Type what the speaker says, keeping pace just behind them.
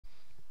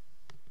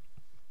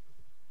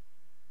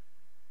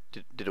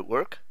Did it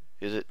work?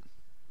 Is it?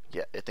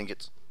 Yeah, I think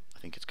it's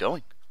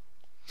going.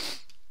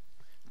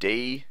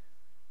 Day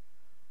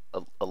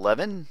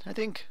 11, I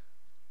think.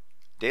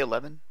 Day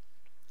 11.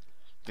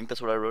 I think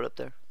that's what I wrote up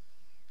there.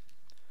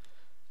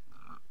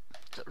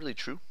 Is that really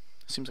true?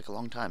 Seems like a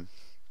long time.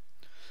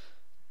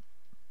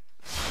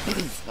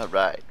 All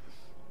right.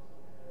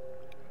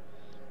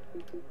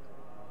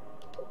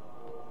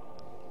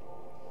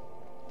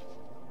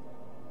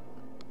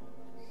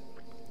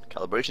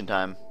 Calibration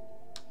time.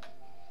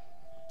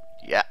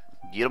 Yeah,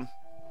 get him.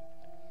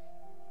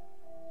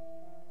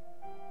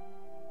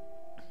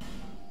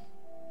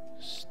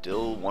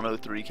 Still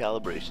 103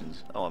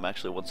 calibrations. Oh, I'm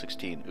actually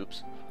 116.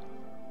 Oops.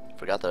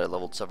 Forgot that I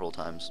leveled several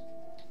times.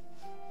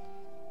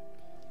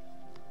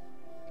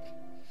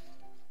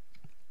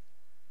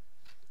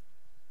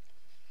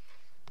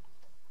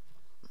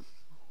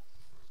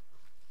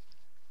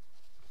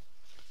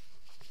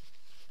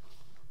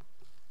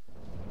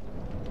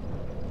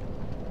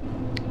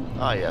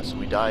 Ah yes,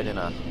 we died in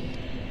a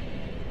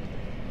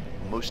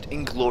most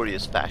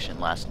inglorious fashion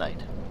last night.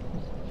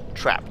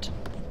 Trapped.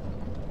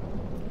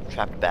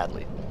 Trapped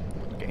badly.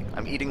 Okay,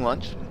 I'm eating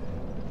lunch.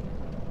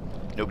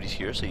 Nobody's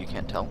here, so you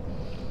can't tell.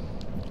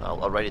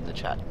 I'll write it in the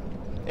chat.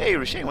 Hey,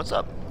 Rishain, what's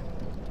up?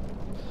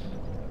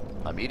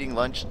 I'm eating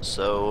lunch,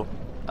 so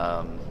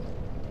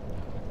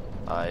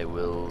I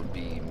will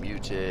be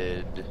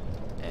muted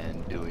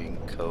and doing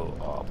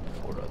co-op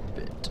for a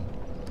bit.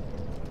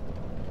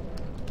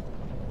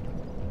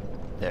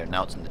 There,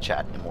 now it's in the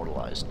chat,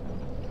 immortalized.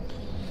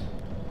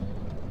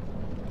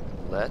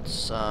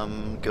 Let's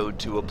go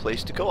to a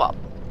place to co-op.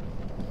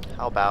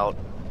 How about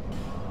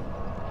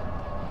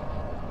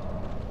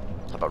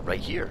right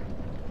here?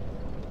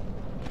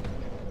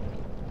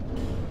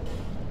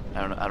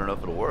 I don't know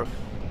if it'll work.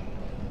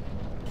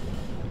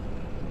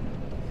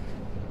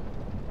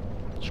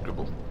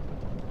 Scribble.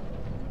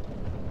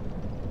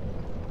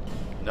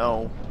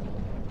 No.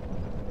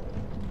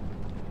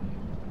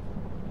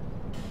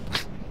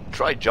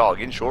 Try jog.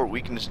 Inshore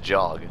weakness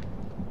jog.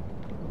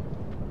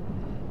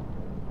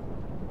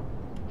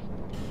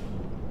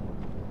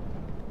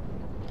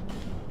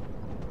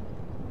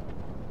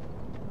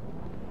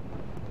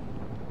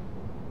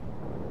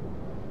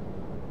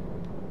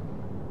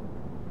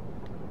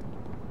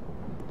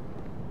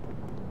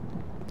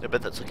 I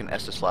bet that's like an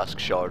Estus Flask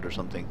shard or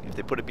something. If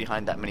they put it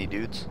behind that many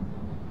dudes,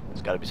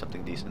 it's gotta be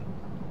something decent.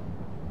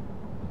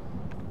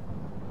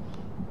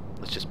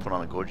 Let's just put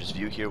on a gorgeous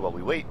view here while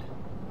we wait.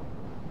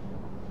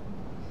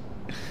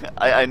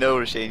 I know,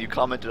 Rishain, you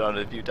commented on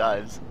it a few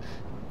times.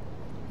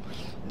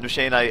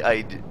 Rishain,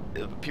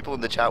 people in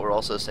the chat were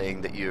also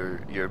saying that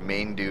your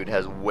main dude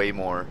has way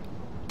more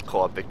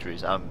co-op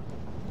victories.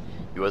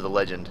 You are the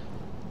legend.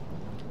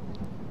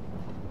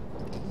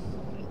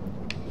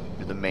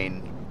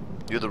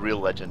 You're the real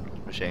legend,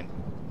 Rishain.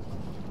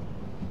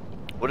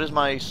 What is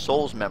my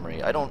soul's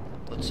memory?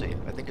 Let's see,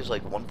 I think it's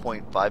like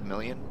 1.5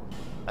 million.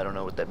 I don't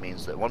know what that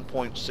means. That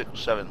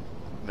 1.67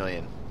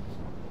 million.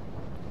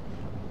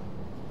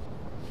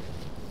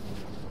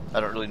 I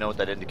don't really know what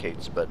that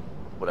indicates, but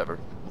whatever.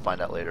 We'll find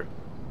out later.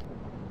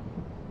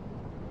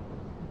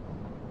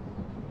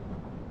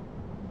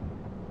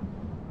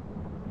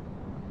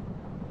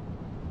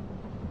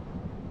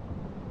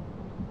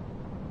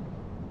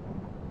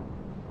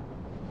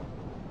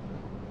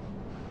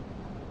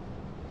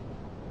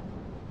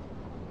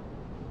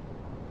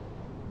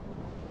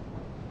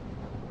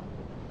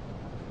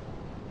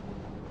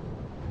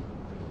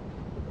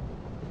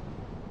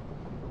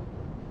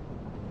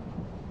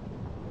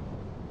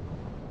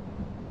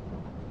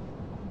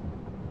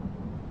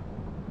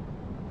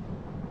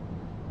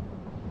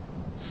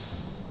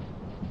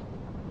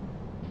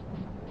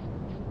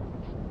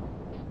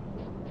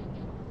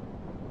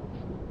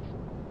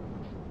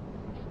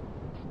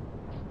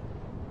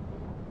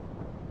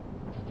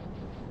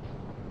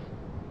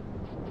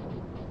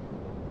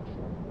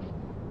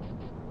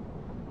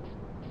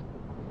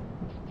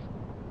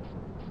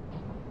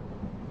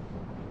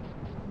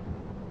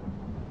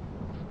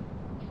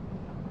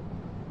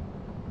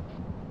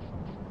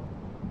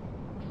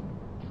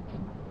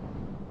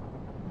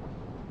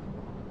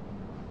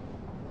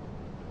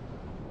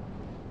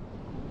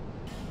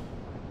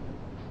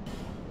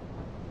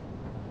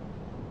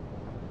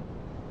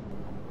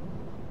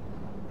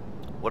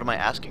 What am I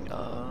asking?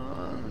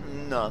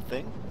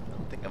 Nothing. I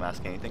don't think I'm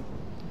asking anything.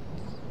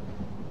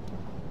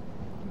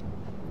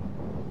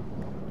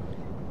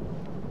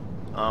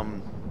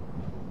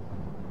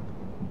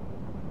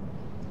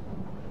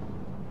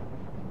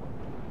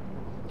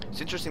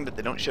 It's interesting that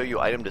they don't show you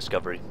item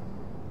discovery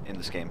in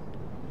this game.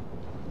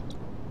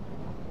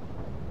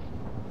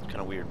 It's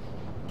kind of weird.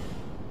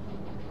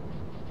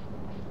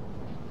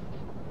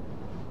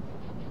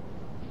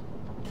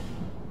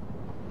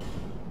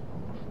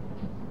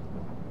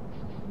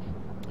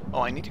 Oh,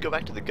 I need to go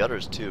back to the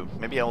gutters too.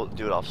 Maybe I'll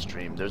do it off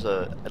stream. There's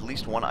at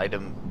least one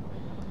item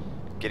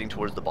getting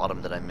towards the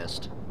bottom that I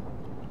missed.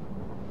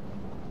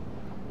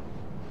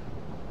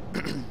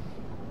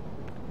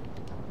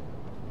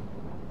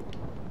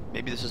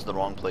 Maybe this is the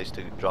wrong place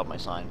to drop my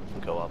sign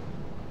for co-op.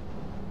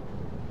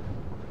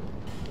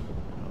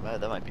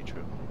 That might be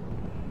true.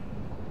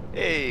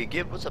 Hey,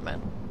 Gib, what's up,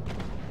 man?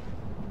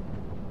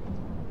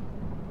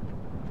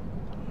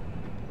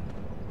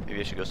 Maybe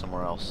I should go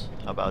somewhere else.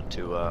 How about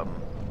to,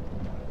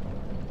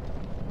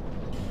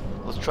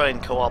 let's try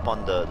and co-op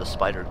on the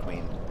Spider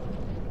Queen.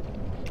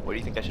 Where do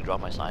you think I should drop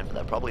my sign for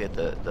that? Probably at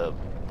the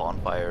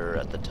bonfire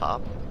at the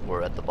top,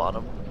 or at the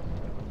bottom.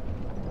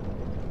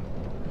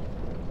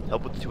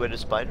 Help with the two-headed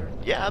spider?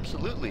 Yeah,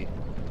 absolutely.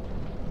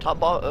 Top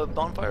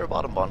bonfire or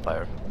bottom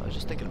bonfire? I was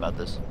just thinking about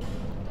this.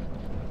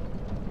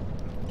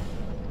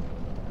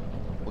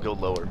 We'll go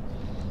lower.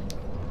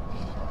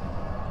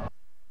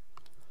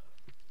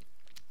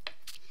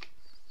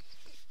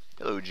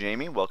 Hello,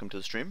 Jamie. Welcome to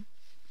the stream.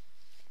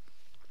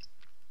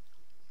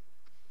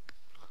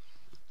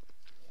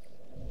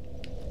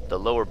 The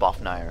lower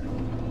Bofnire.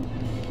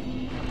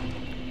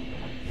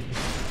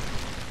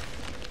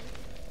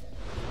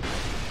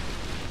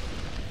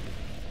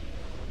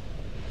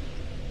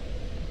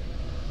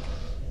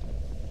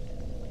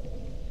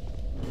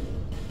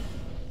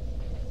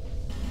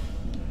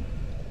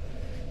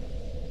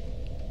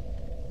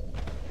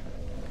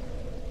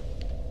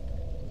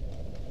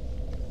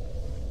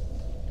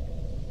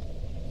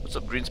 What's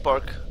up,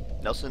 Greenspark?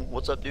 Nelson,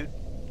 what's up, dude?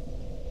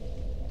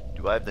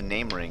 Do I have the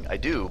name ring? I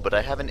do, but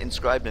I haven't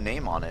inscribed a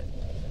name on it.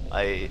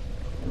 I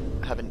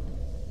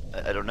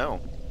don't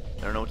know.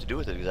 I don't know what to do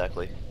with it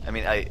exactly. I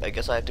mean, I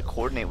guess I have to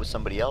coordinate with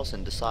somebody else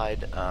and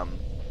decide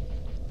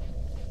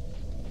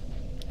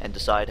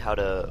how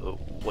to,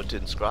 what to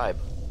inscribe.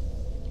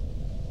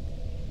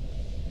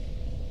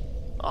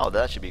 Oh,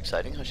 that should be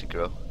exciting. I should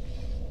grow.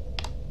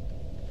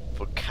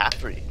 For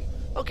Caffrey.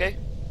 Okay.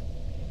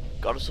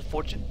 Goddess of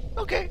Fortune.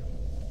 Okay.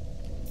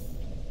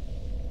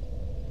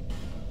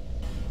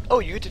 Oh,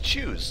 you get to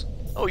choose.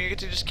 Oh, you get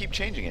to just keep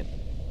changing it.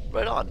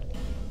 Right on.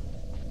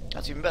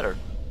 That's even better.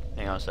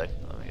 Hang on a sec.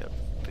 Let me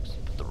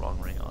put the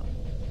wrong ring on.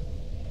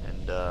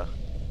 And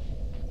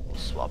we'll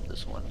swap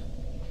this one.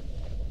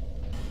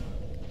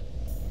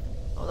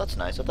 Oh, that's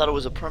nice. I thought it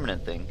was a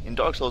permanent thing. In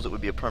Dark Souls it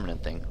would be a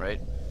permanent thing,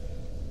 right?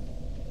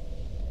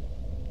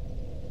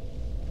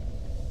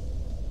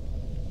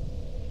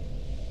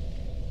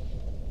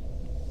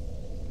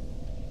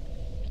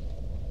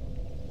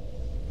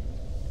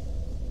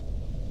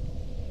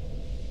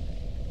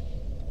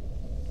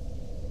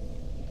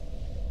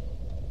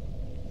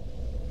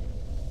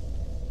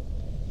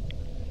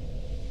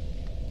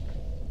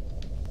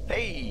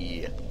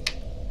 Hey!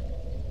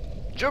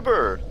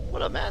 Jubber!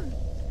 What up, man?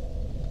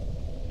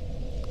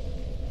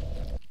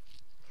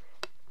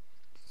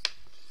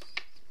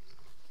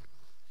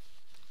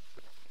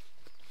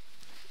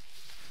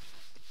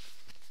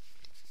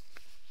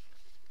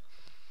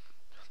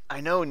 I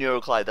know,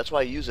 Neuroclyde, that's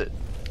why I use it.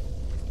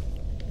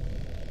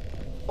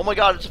 Oh my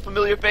god, it's a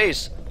familiar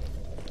face!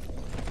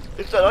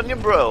 It's that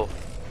Onion Bro!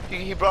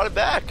 He brought it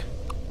back!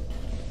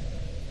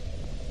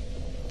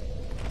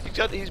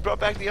 He's brought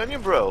back the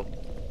Onion Bro!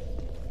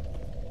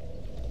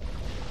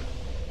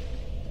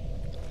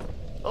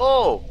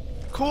 Oh,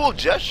 cool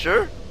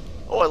gesture.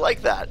 Oh, I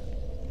like that.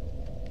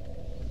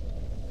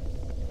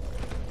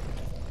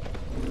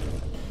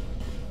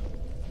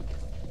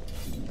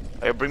 I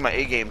gotta bring my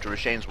A game to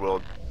Rishain's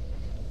world.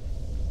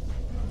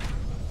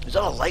 Is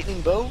that a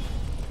lightning bow?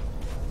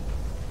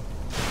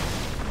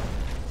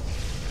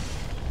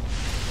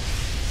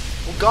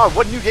 Oh god,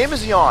 what new game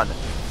is he on?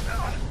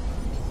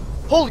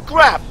 Holy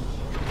crap!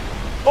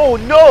 Oh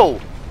no!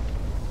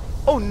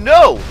 Oh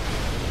no!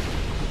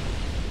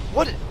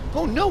 What?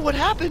 Oh no, what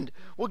happened?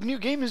 What new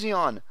game is he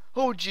on?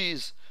 Oh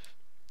jeez.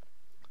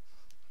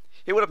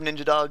 Hey, what up,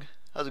 Ninja Dog?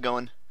 How's it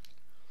going?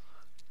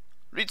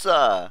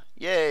 Ritza!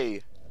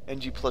 Yay!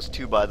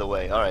 NG+2, by the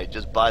way. Alright,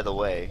 just by the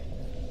way.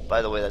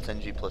 By the way, that's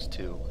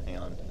NG+2. Hang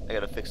on. I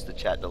gotta fix the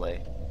chat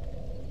delay.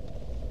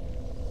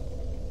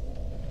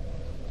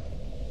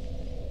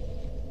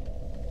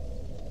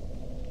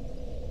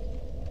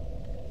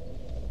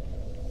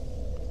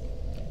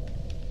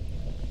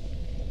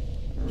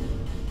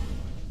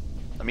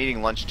 I'm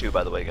eating lunch too,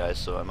 by the way, guys,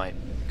 so I might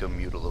go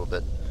mute a little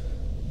bit.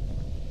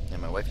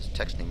 And my wife is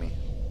texting me.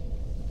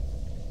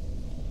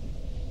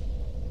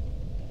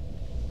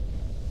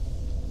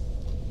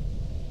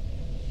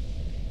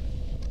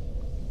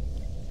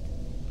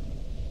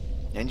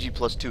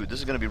 NG+2. This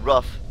is gonna be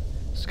rough.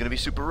 This is gonna be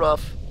super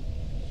rough.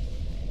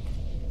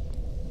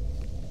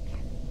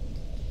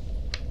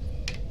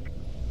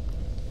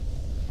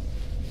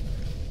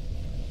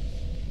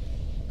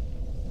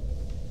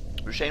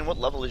 Rishain, what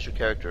level is your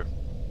character?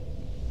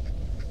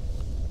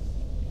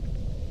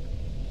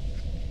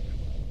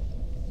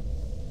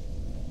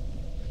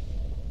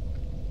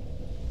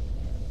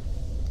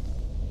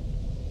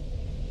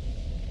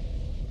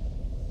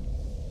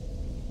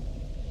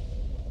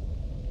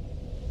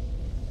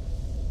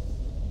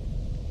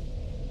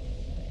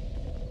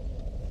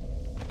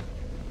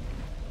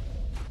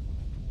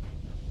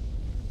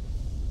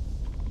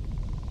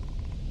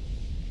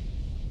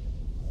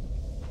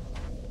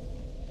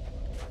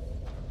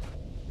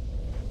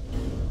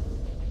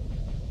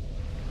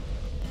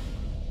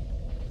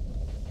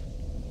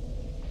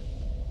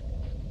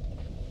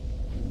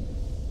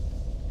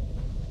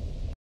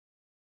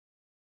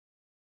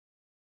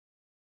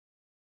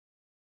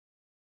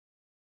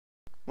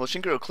 Well,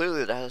 Shinkaro,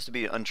 clearly that has to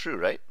be untrue,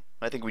 right?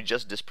 I think we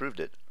just disproved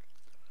it.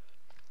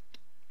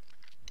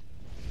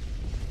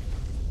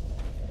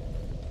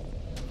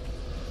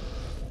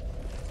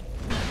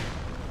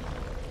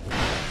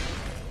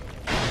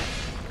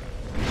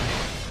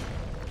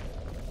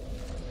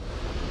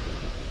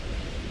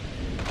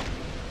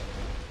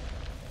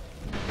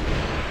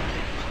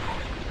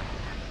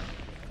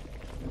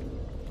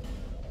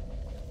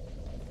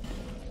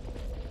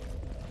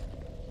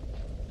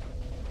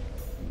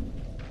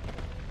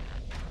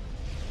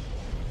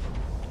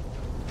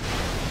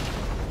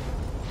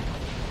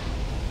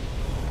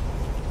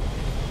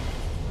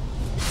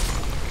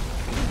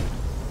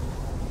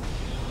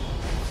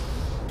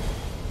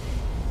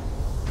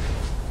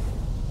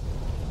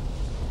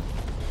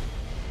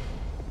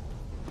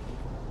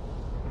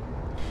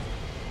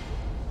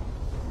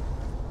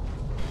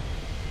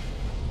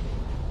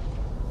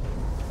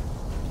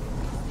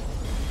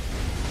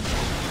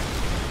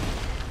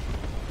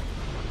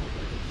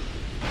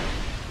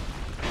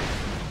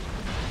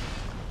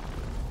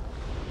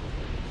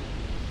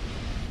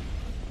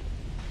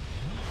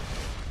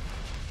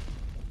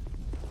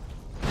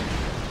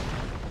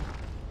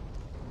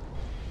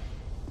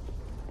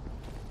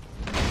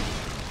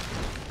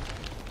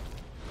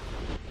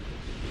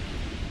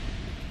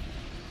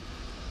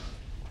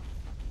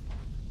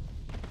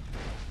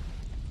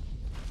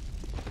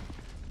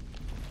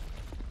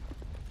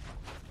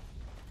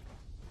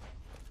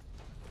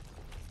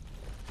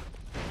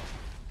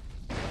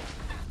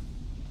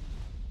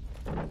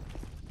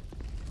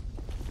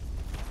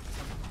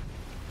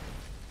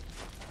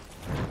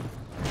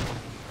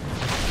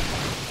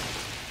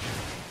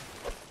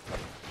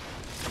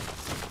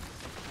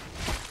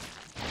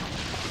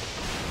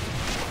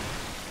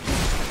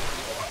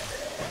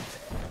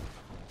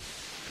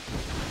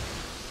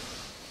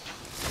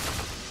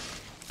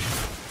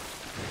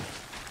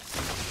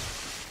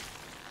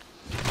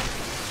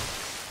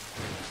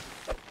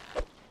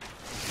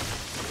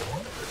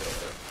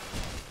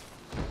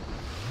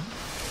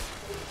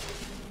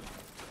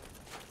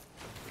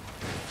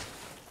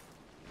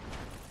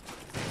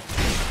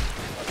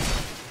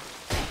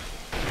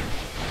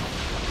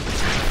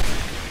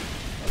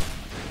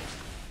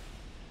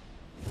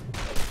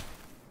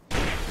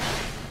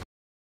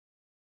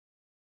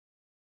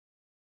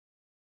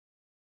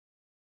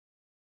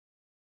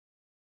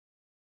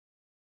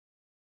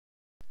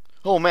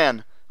 Oh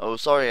man! Oh,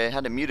 sorry, I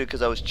had it muted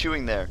because I was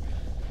chewing there.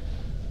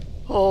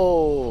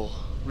 Oh,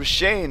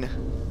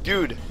 Rishain,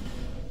 dude,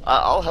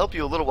 I'll help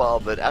you a little while,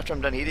 but after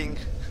I'm done eating,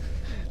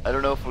 I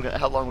don't know if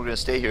how long we're gonna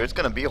stay here. It's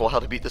gonna be a while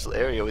to beat this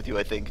area with you,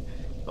 I think.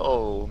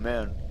 Oh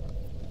man.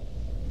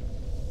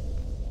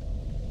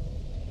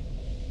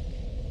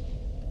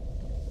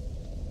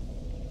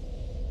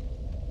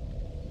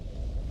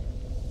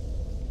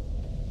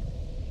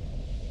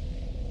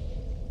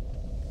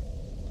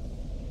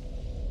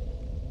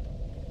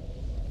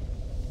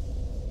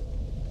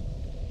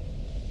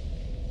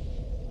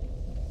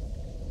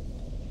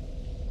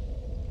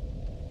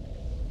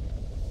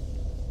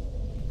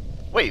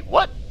 Wait,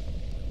 what?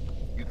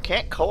 You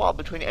can't co-op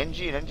between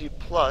NG and NG+,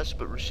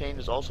 but Rishain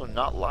is also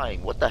not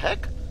lying. What the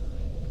heck?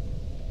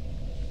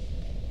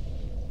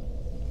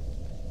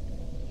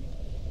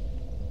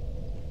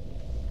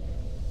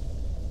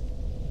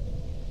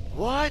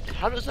 What?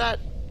 How does that...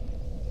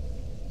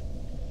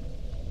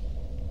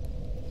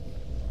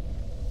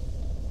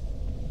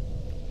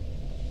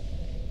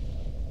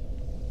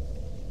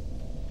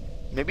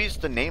 Maybe it's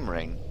the name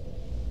ring.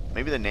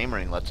 Maybe the name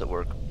ring lets it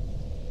work.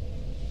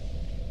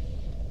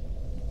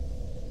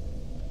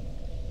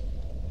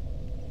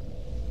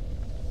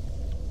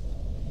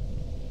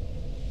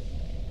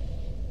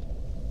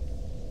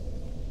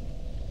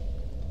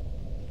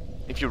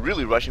 If you're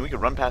really rushing, we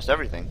could run past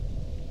everything.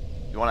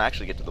 You want to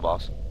actually get to the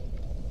boss.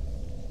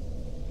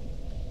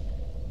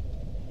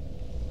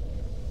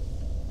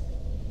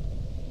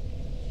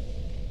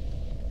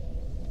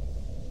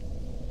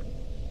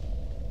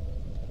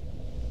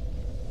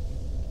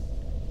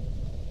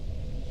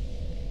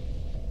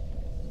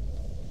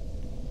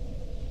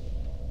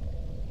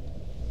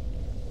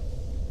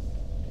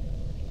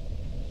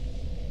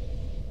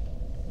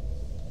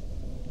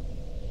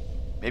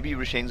 Maybe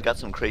Rishain's got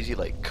some crazy,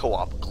 like,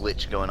 co-op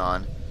glitch going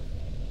on.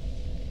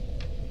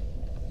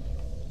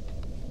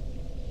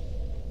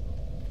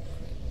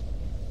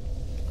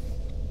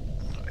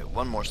 Alright,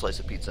 one more slice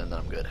of pizza and then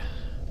I'm good.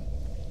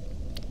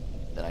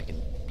 Then I can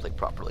play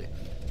properly.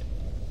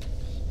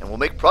 And we'll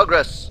make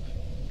progress!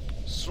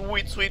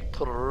 Sweet, sweet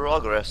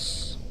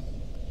progress.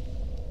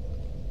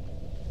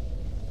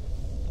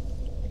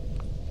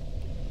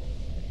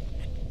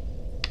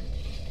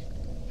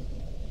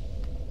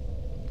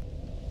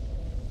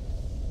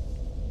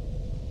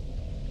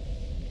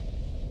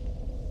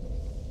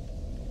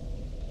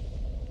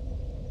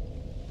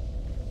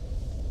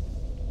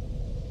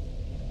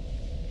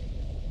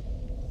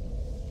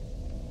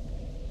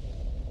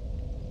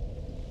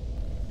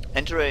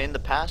 In the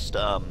past,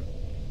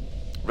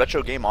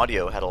 Retro Game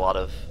Audio had a lot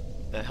of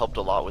helped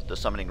a lot with the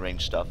summoning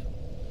range stuff.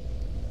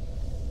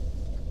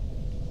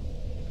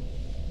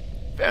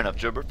 Fair enough,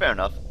 Gerber, fair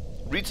enough.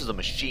 Reeds is a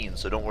machine,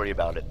 so don't worry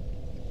about it.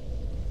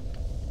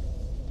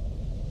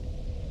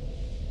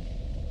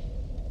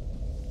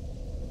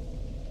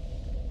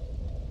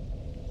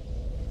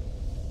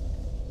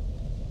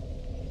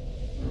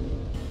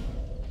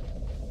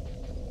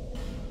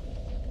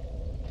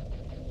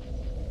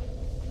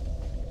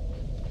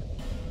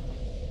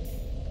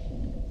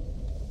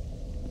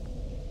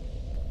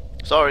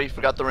 Sorry,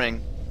 forgot the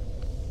ring.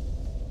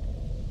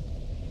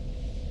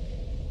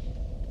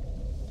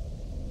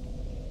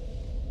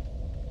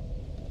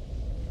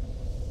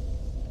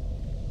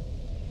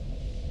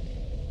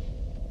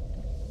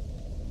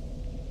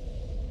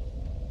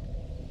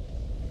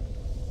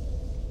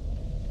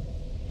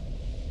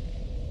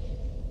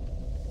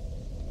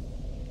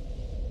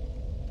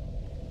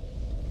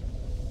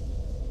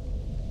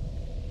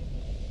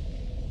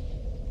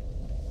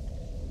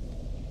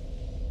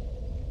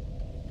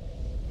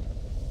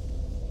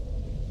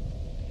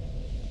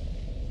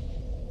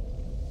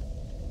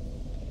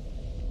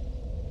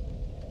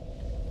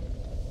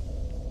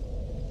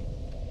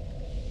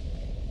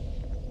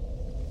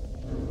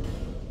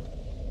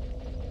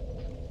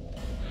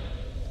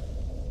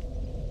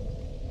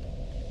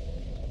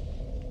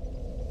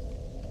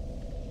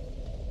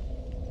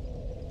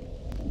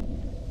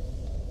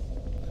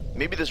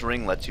 Maybe this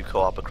ring lets you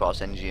co-op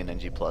across NG and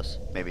NG+.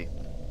 Maybe.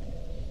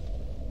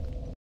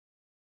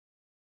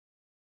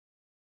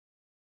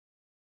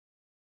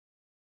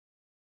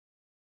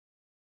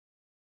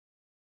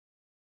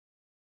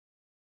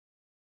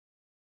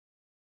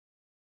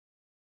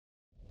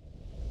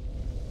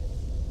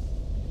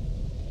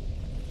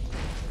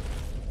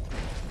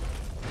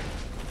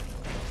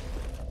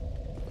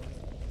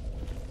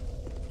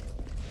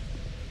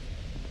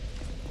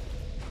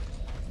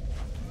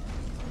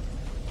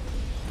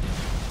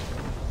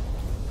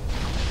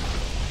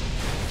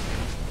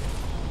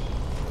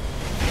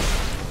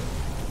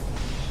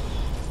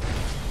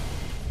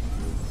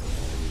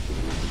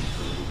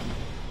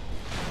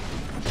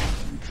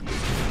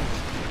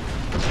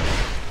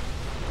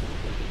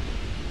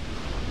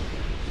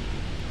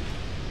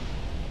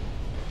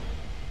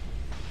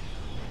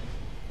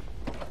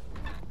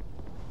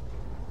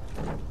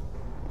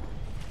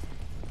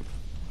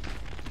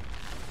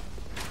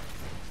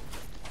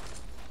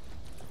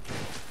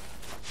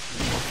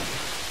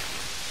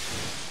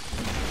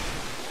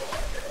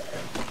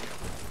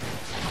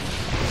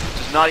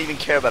 Not even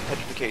care about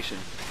petrification.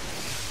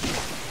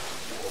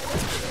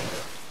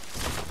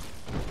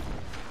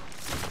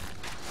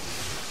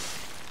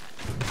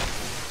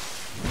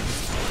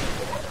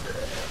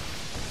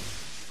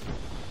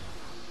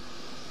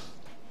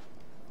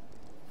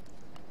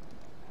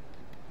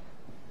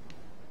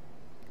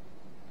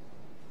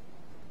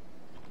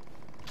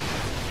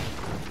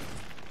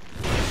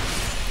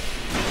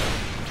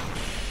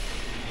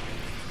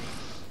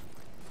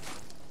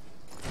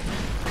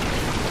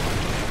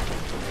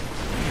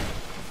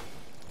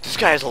 This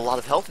guy has a lot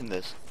of health in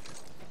this.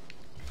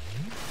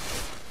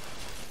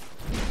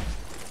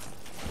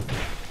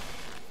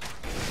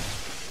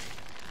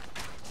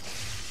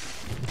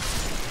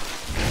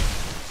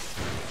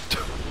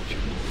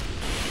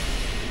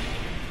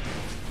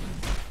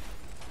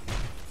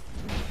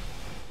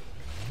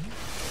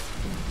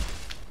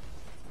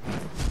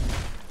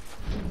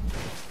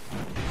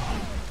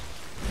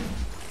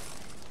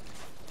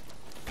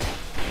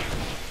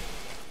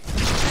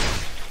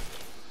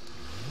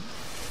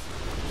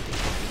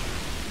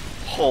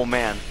 Oh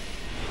man.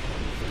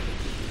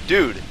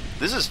 Dude,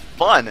 this is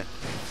fun.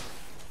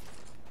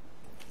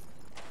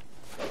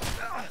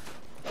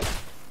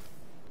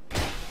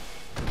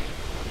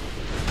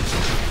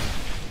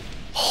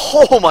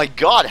 Oh my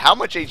god, how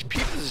much HP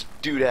does this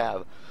dude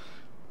have?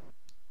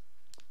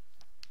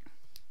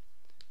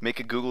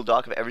 Make a Google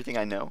Doc of everything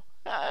I know?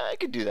 I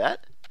could do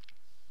that.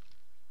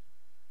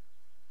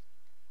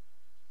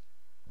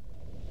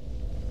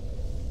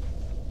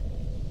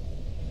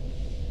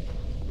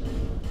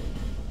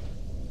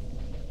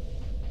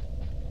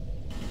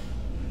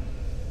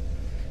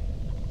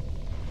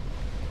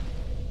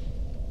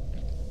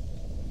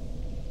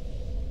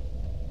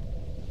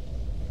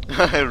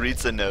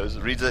 Ritza knows.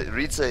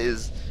 Ritza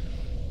is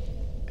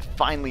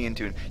finally in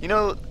tune. You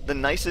know, the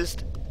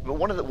nicest,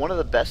 one of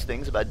the best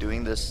things about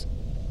doing this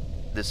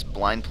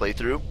blind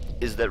playthrough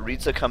is that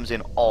Ritza comes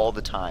in all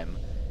the time.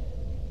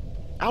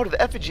 Out of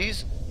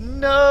effigies?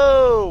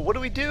 No! What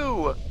do we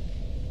do?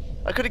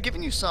 I could have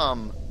given you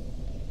some.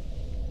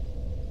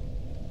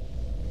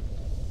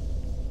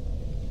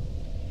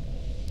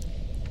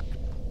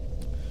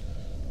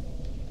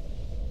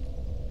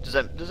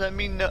 Does that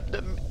mean no,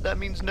 that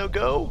means no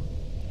go?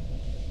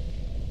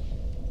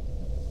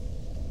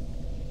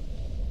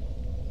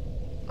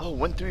 Oh,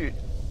 went through.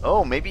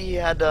 Oh, maybe he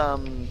had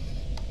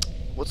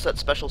what's that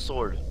special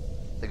sword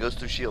that goes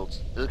through shields?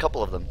 There's a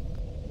couple of them.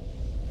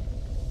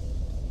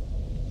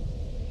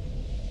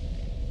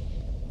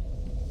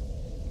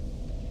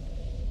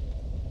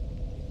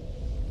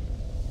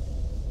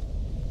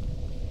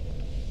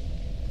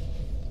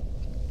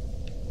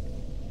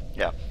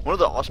 Yeah, one of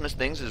the awesomest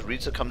things is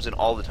Ritza comes in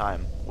all the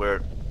time,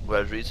 where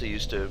whereas Risa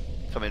used to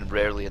come in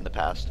rarely in the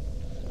past.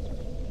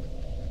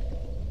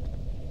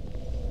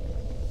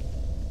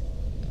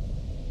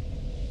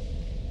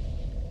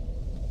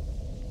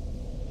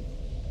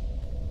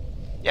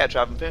 Yeah,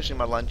 Trav, I'm finishing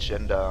my lunch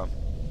and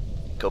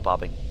go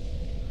popping.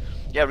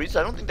 Yeah, Risa,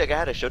 I don't think that guy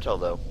had a Shotel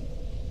though.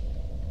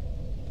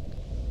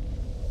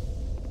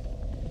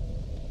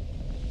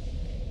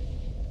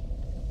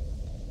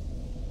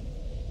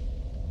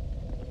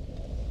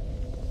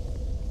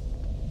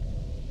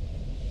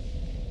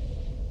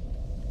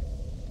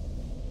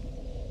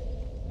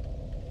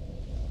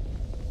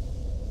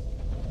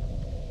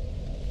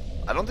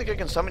 I don't think I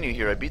can summon you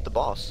here. I beat the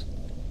boss.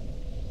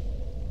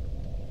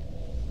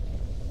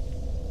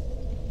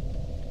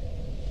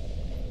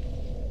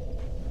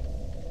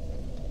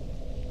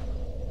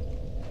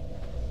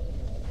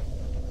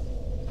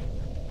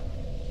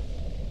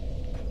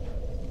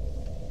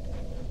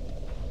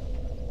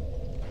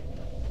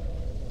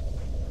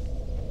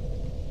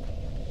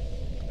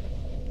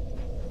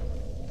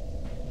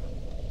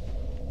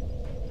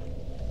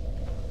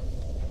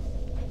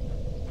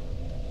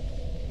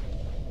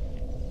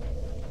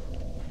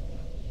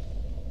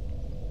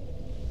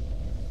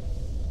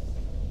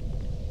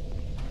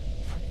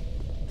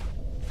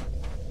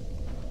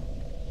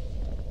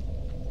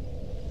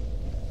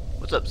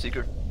 What's up,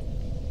 Seeker?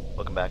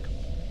 Welcome back.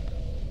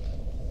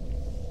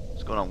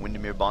 What's going on,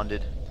 Windermere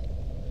Bonded?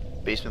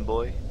 Basement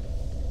Boy?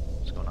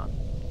 What's going on?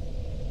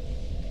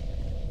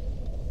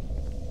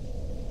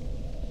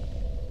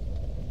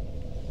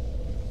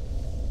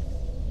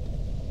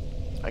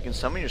 I can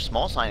summon your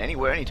small sign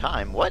anywhere,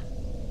 anytime. What?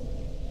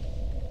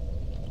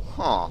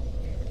 Huh.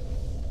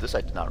 This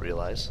I did not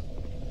realize.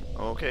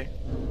 Okay.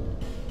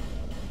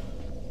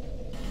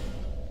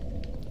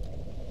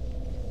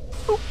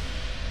 Boop.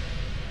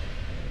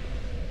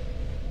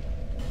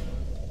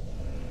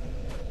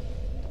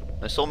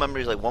 My soul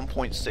memory is like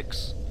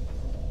 1.6.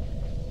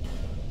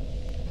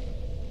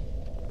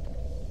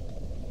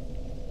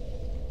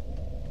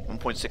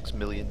 1.6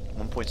 million,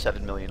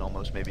 1.7 million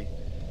almost, maybe.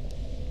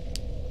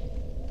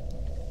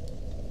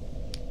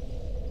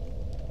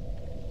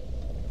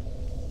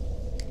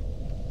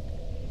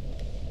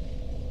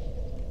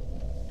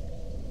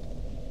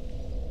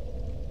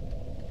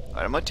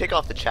 Alright, I'm gonna take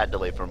off the chat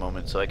delay for a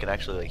moment so I can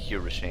actually like hear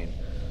Rishain.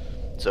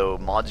 So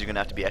mods, you're gonna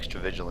have to be extra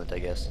vigilant, I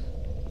guess.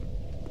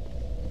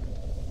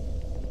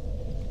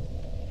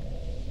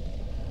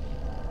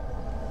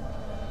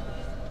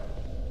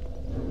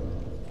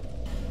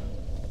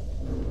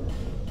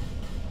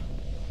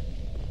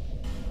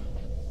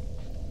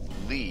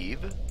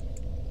 Leave.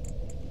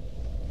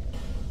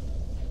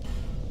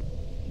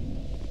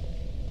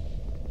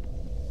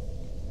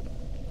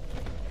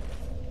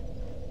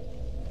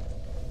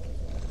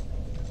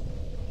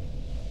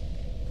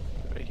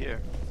 Right here.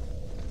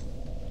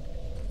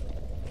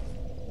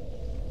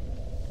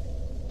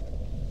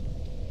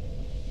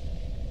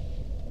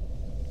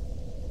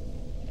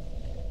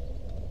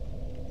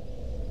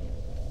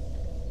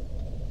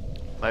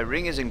 My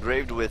ring is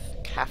engraved with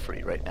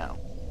Caffrey right now.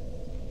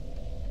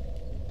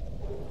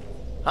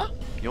 Huh?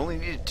 You only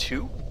needed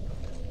 2?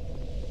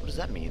 What does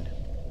that mean?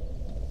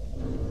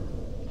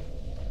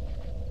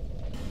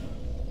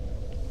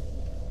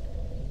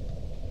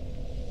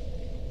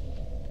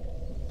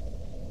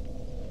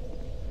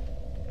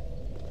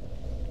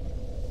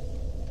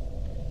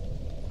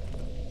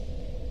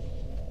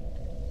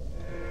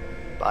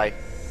 Bye.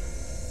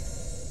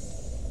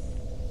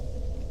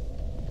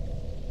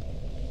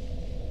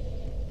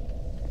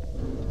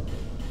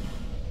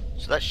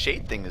 So that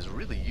shade thing is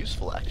really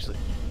useful, actually.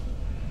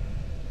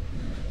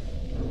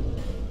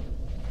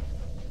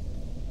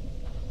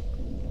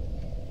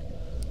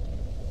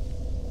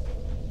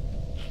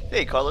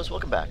 Hey Carlos,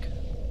 welcome back.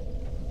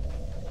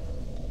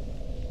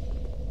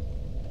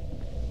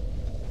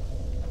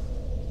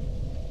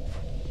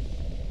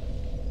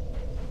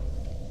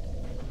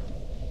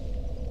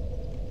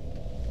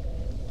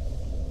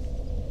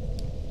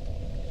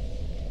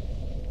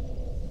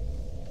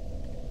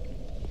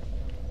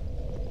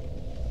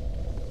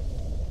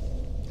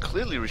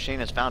 Clearly Rishain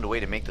has found a way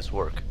to make this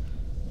work.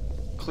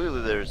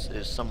 Clearly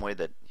there's some way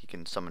that he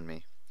can summon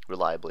me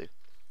reliably.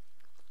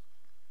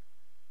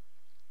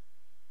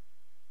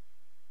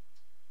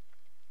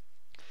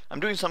 I'm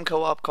doing some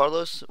co-op,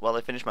 Carlos, while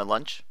I finish my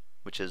lunch,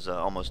 which is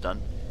almost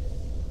done.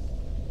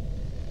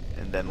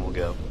 And then we'll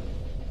go.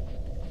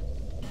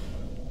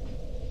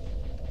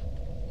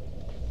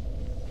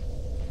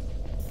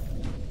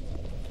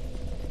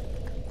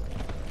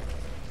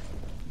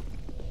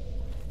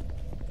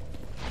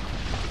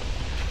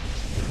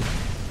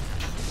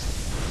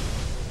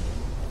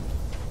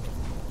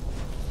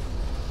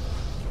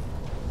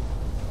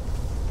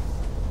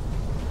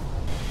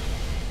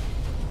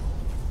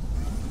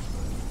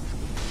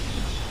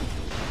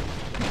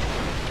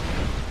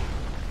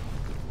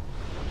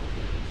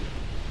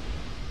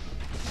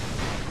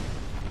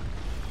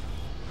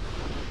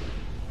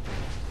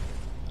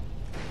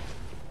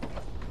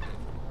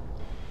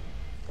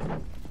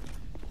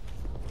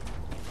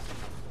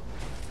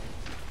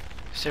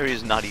 This area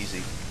is not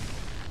easy.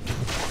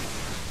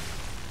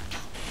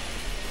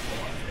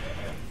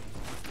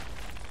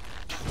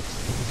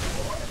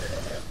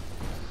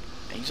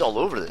 He's all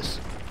over this.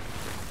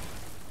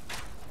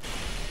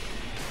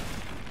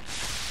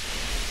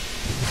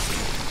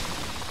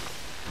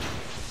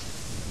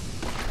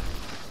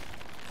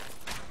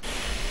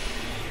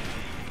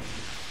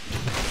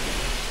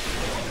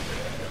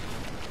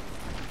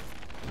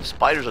 The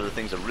spiders are the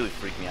things that really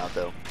freak me out,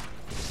 though.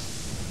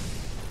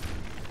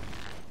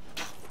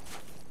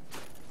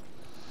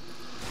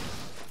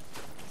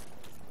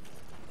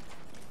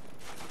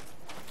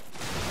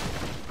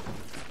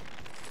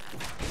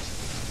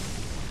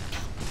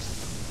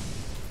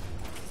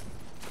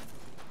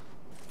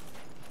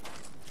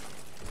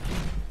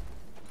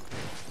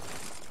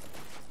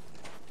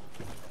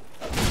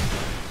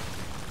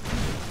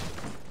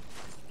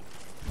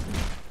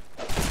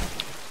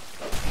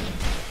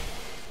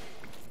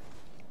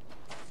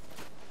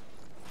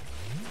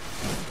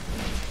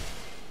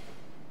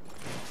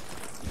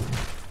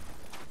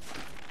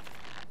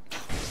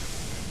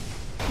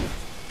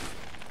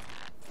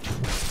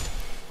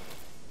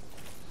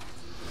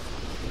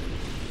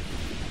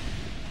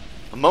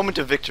 A moment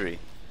of victory.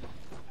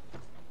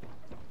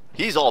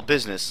 He's all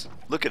business.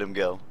 Look at him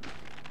go.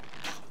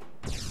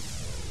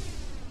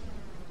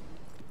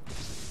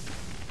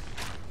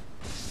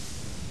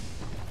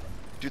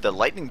 Dude, that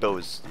lightning bow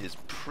is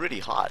pretty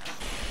hot.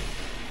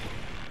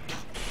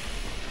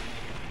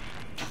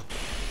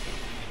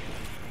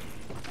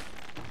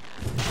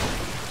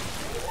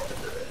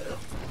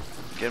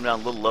 Get him down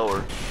a little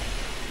lower.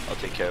 I'll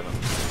take care of him.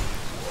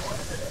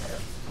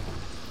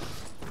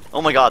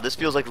 Oh my god, this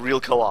feels like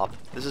real co-op.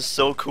 This is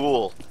so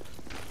cool.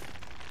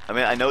 I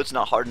mean, I know it's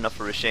not hard enough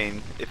for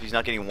Rishain if he's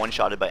not getting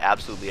one-shotted by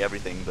absolutely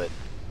everything, but...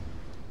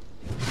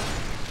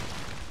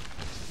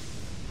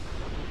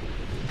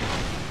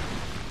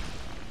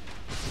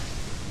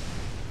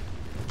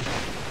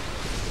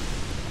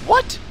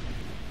 What?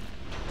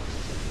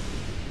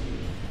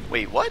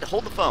 Wait, what?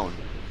 Hold the phone.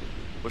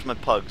 Where's my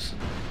pugs?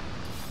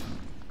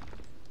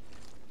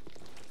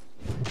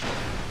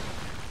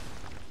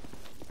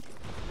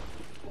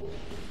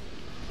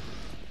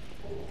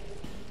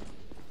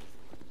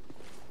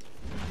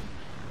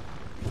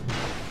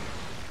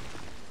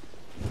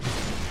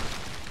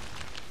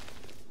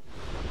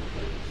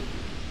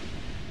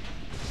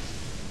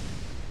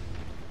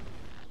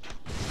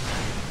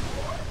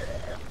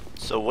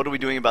 So what are we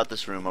doing about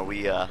this room? Are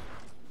we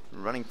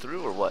running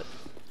through or what?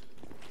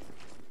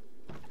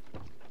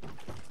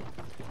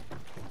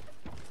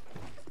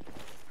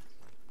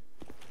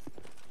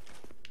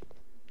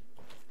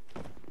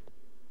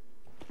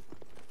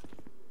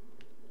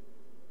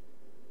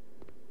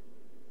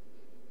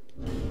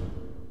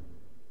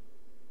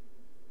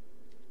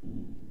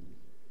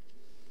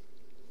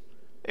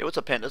 Hey, what's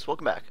up, pandas?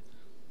 Welcome back.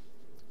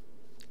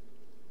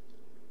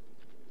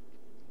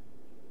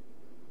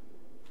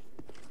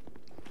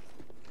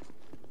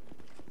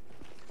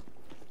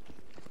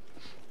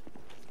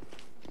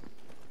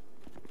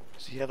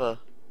 Does he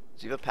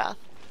have a path?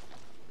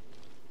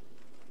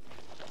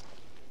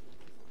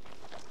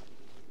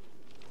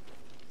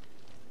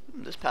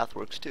 This path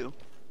works too.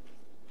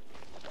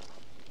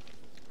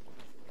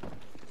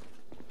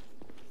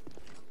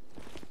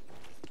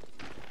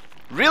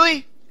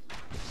 Really?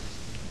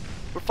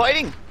 We're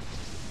fighting?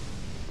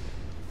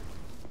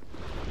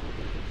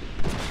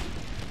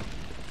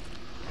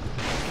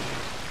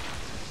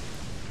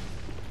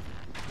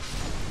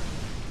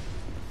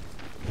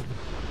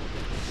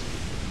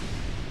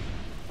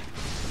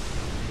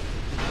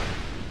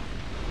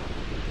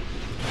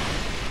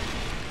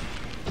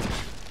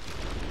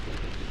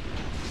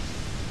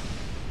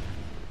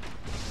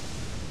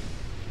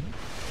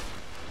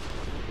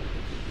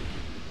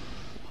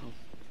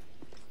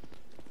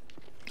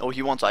 Oh,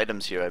 he wants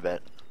items here, I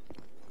bet.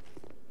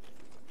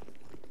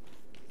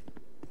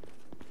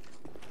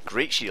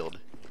 Great shield.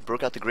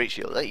 Broke out the great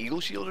shield. Is that eagle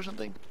shield or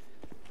something?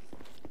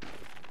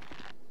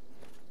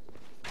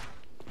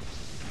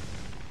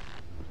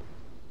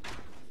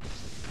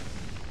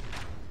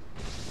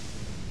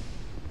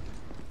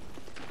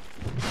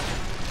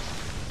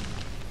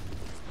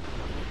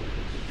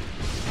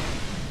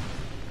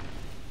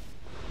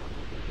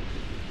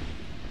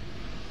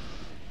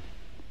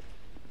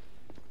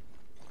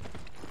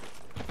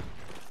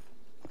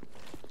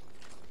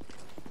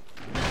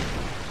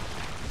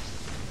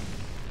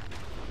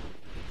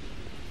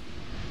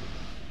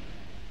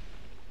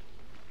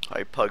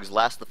 Alright, pugs,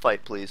 last the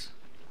fight, please.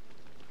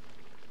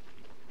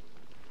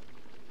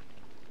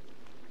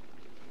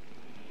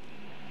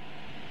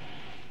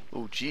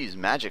 Oh, geez,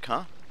 magic,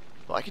 huh?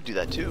 Well, I could do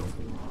that too.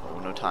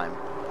 Oh, no time.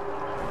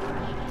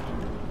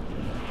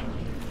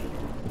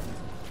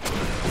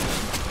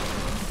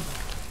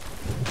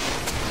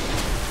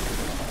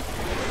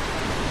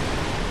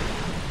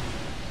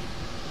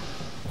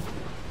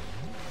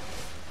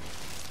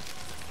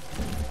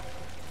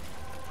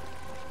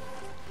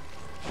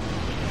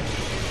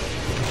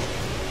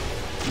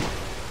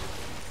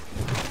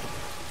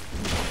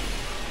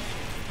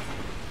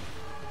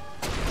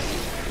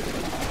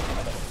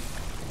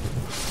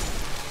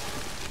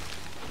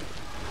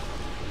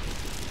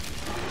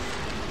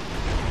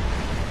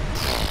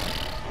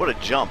 What a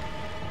jump.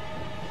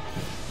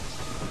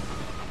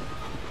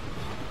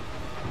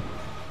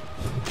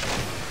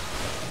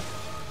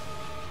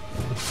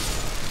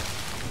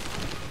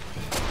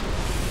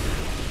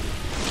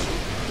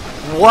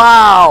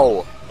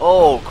 Wow!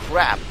 Oh,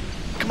 crap.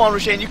 Come on,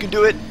 Rishain, you can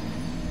do it.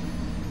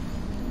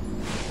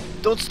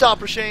 Don't stop,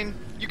 Rishain.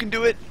 You can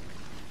do it.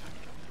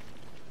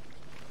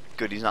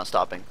 Good, he's not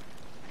stopping.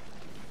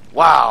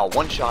 Wow,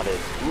 one-shotted.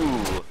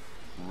 Ooh,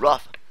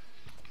 rough.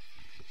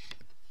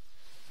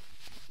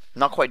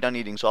 Not quite done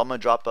eating, so I'm gonna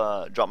drop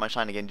my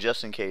shine again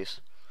just in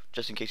case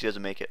he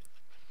doesn't make it.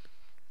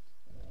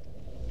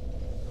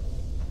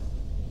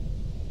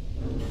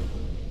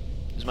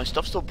 Is my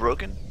stuff still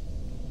broken?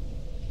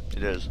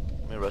 It is.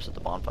 Let me rest at the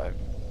bonfire.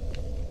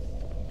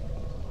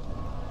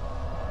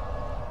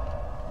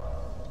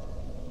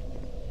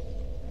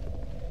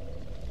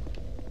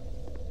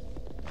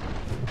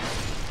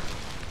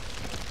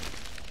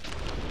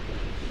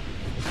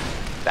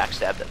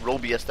 Backstab that, roll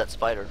BS that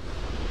spider.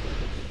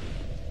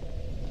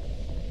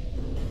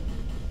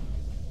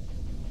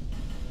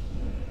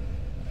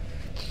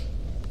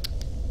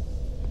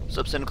 What's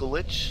up, Cynical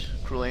Lich?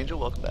 Cruel Angel,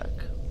 welcome back.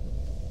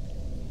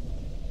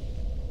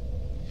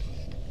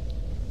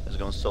 How's it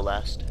going, so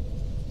last?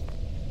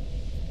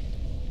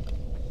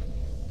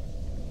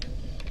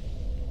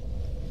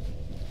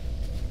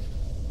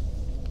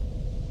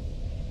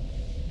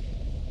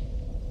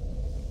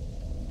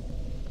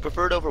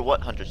 Preferred over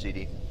what, Hunter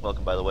CD?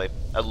 Welcome, by the way.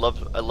 I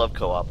love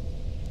co-op.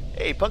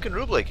 Hey, Punkin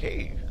Rublik.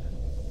 Hey,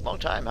 long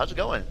time. How's it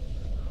going?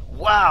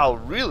 Wow,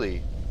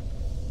 really?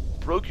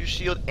 Broke your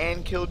shield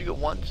and killed you at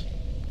once?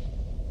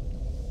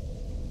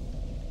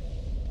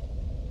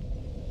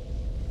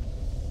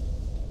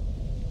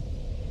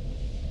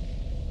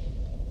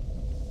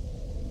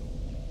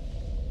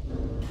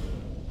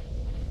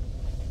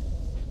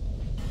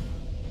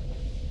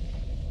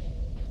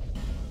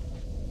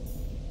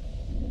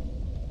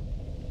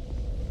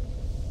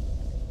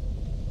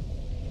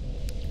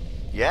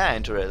 Yeah,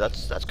 Enter.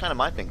 That's kind of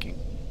my thinking.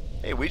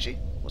 Hey, Ouija,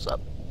 what's up?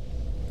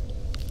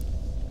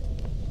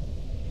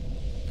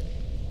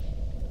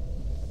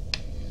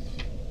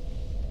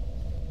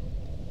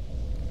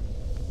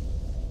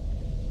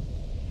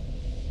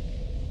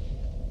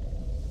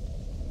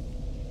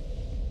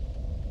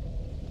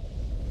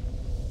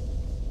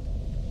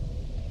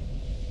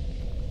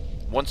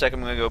 One second,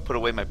 I'm gonna go put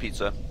away my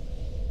pizza.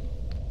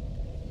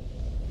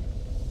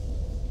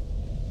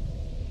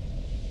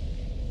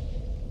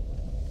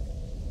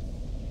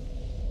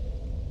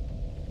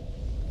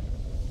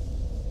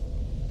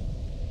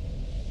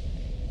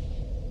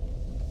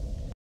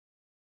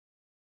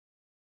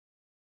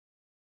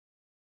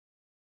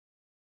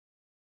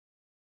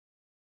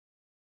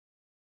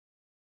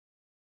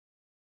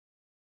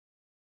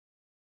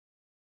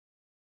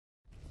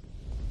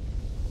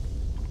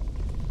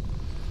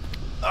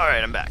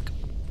 Alright, I'm back.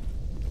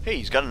 Hey,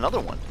 he's got another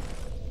one.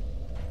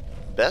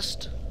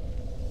 Best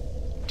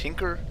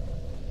Tinker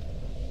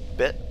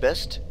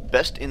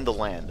best in the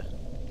land.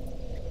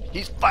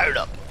 He's fired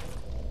up.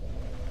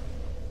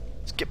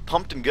 Let's get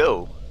pumped and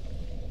go.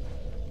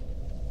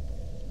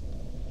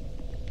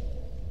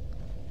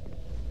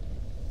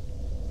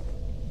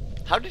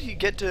 How did he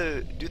get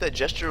to do that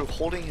gesture of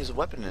holding his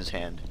weapon in his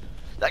hand?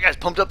 That guy's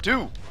pumped up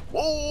too.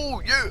 Whoa,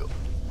 yeah.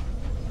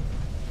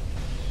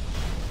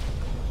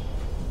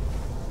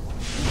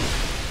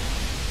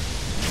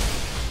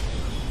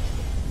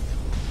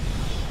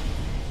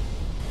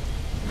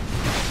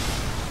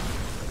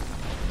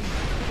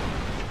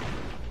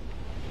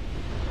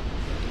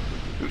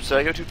 Oops, did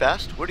I go too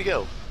fast? Where'd he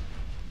go?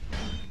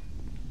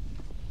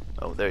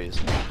 Oh, there he is.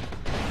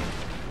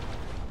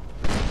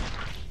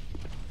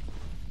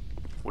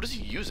 What is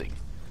he using?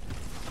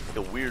 Like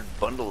a weird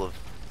bundle of...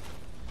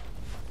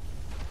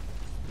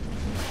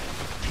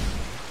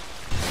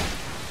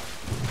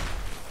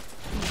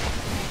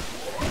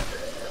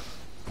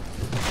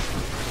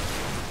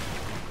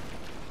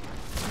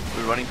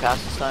 We're running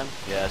past this time?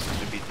 Yeah, since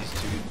we beat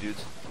these two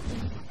dudes.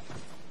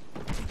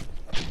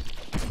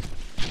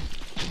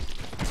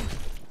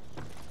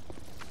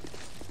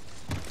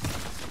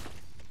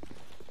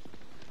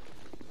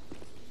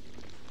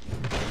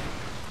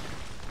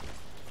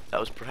 That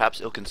was perhaps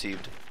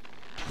ill-conceived.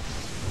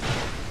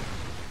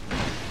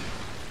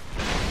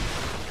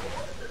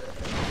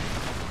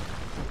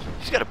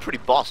 He's got a pretty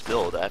boss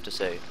build, I have to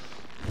say.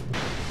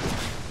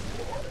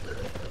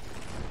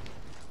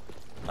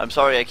 I'm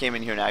sorry I came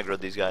in here and aggroed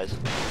these guys.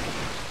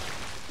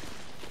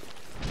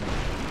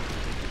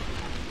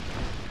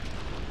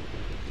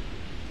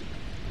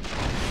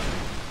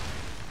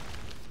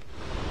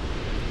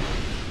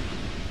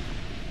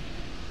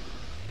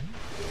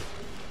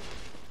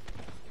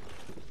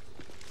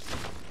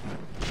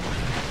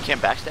 Can't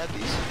backstab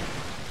these?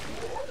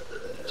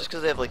 Just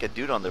because they have like a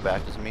dude on their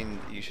back doesn't mean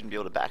you shouldn't be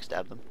able to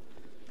backstab them.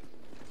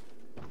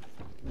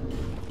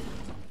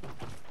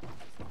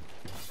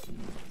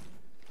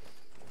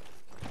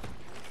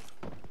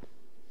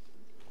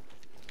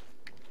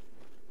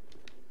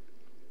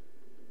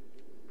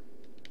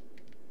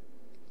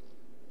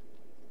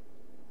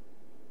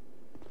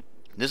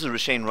 This is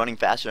Rishain running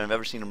faster than I've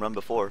ever seen him run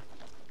before.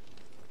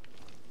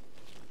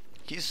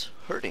 He's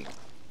hurting.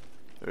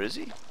 Or is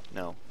he?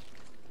 No.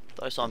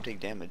 Thought I saw him take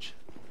damage.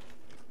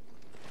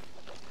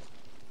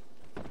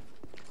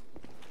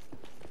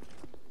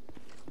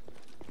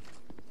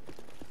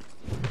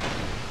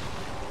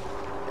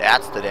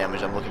 That's the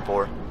damage I'm looking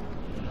for.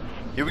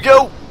 Here we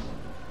go!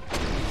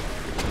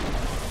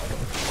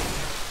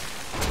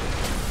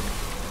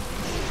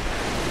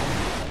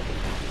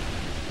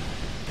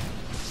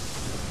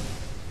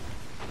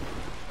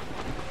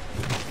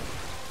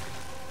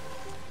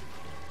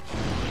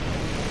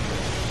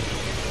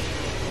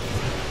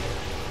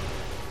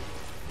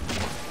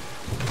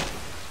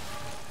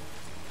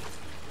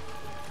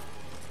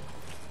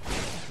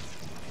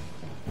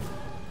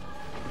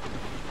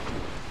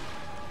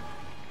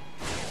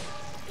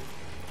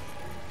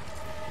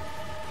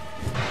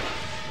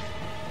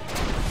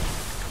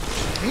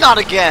 Not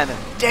again!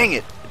 Dang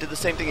it! I did the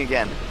same thing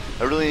again.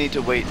 I really need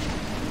to wait.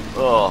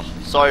 Oh,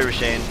 sorry,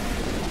 Rishain.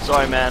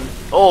 Sorry, man.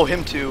 Oh,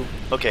 him too.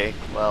 Okay,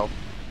 well,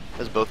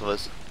 that's both of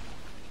us.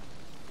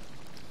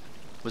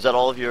 Was that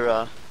all of your,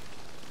 was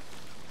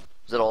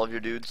that all of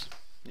your dudes?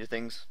 Your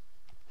things?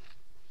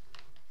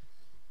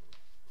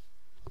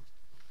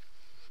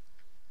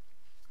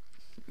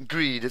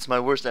 Greed, it's my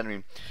worst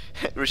enemy.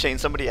 Rishain,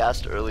 somebody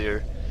asked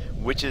earlier,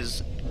 which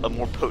is a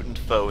more potent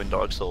foe in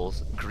Dark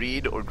Souls,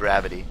 greed or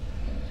gravity?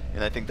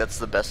 And I think that's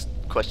the best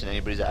question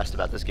anybody's asked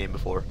about this game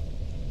before.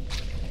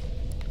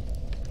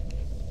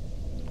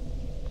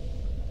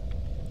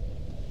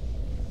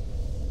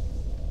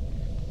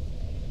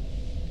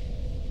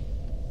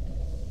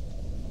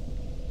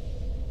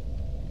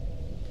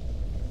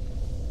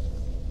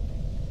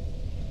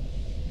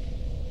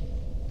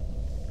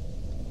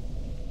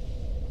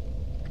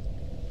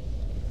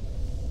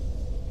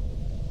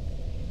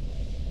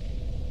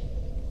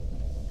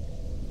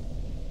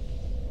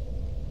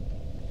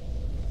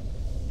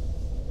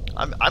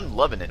 I'm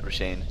loving it,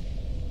 Rishain.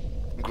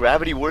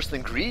 Gravity worse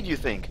than greed, you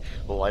think?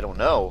 Well, I don't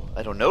know.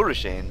 I don't know,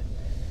 Rishain.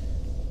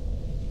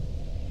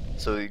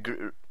 So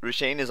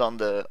Rishain is on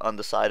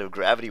the side of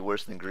gravity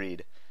worse than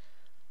greed.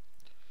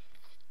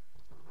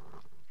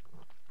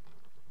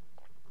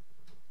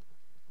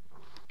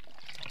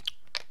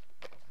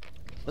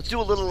 Let's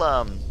do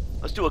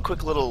a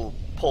quick little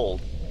poll.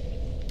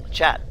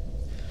 Chat.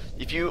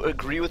 If you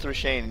agree with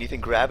Rishain and you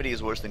think gravity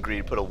is worse than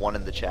greed, put a 1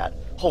 in the chat.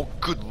 Oh,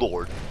 good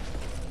lord.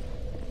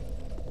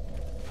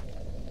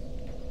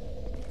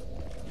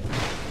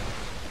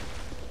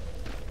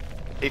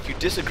 If you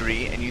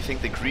disagree and you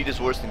think that greed is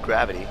worse than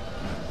gravity,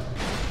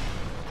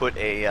 put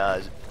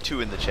a 2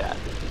 in the chat.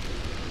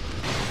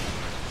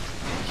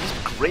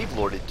 He's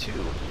grave-lorded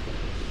too.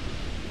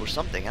 Or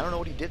something. I don't know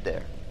what he did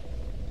there.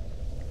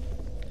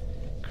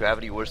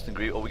 Gravity worse than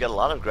greed. Oh, we got a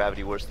lot of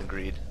gravity worse than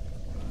greed.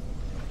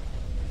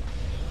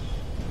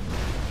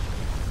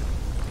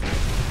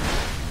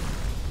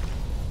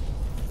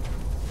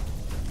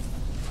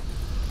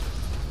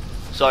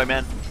 Sorry,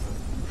 man.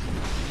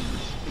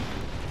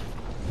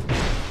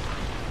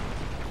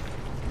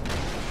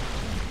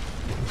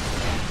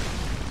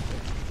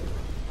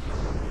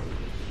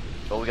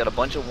 Well, we got a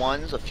bunch of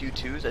 1s, a few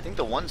 2s. I think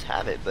the 1s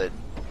have it, but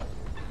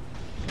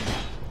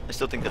I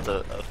still think that's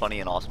a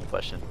funny and awesome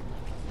question.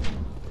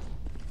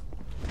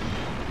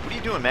 What are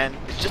you doing, man?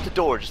 It's just a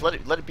door. Just let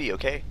it be,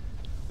 okay?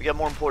 We got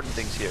more important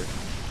things here.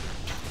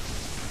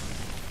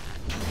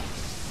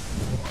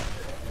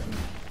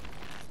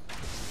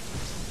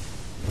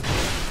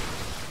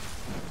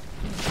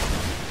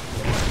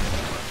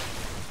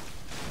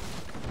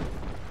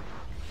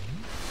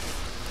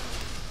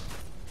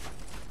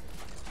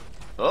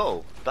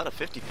 Oh, about a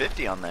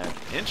 50-50 on there.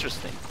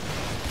 Interesting.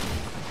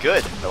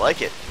 Good. I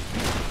like it.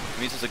 It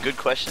means it's a good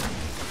question.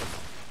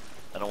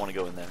 I don't want to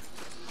go in there.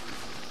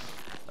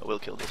 I will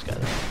kill this guy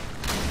though.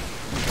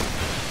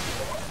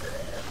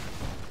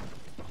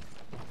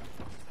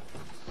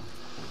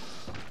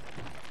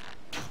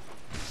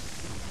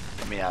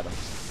 Let me at him.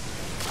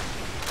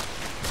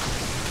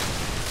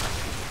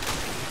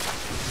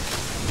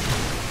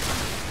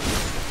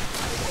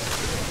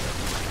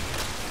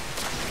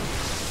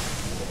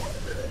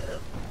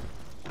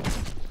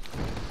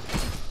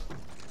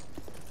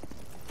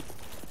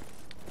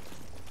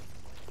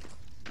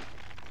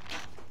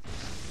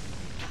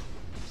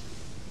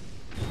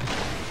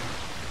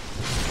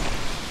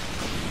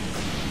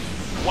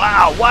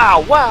 Wow,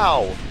 wow,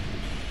 wow!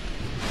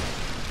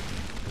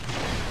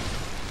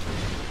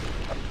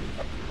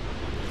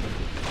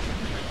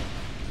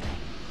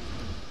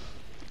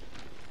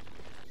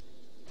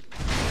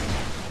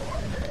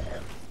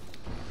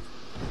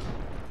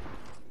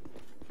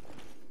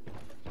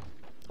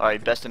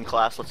 Alright, best in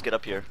class, let's get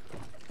up here.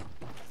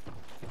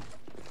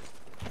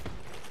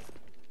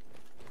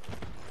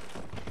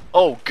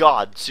 Oh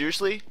god,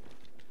 seriously?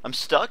 I'm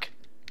stuck?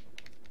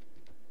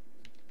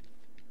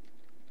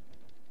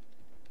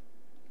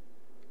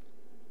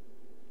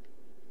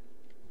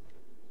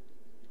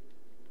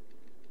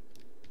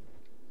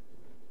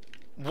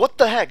 What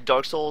the heck,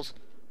 Dark Souls?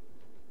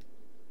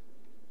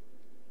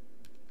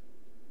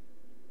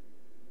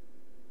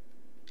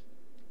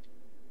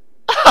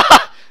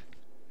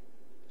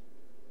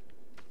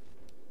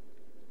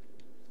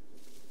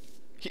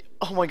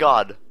 Oh my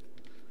god.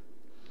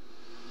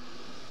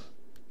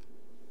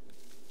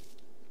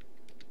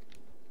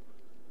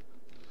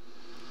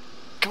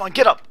 Come on,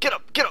 get up, get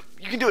up, get up.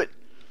 You can do it.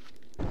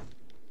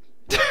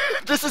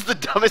 This is the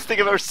dumbest thing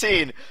I've ever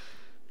seen.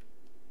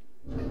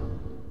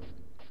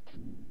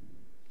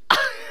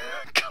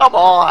 Come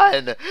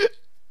on!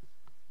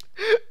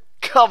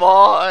 Come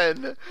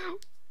on!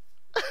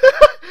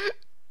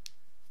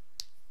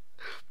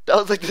 That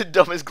was like the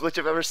dumbest glitch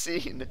I've ever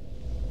seen.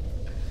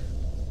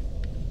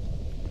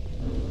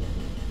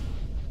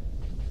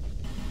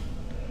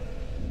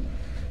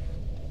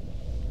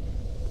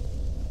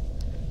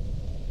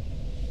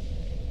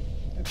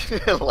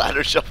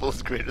 Ladder shuffle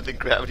is greater than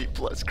gravity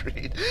plus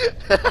greed.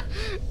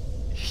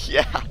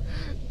 Yeah.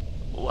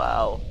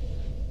 Wow.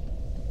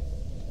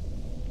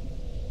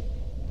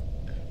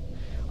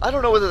 I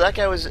don't know whether that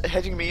guy was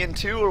hedging me in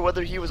too, or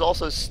whether he was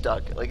also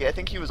stuck. Like, I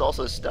think he was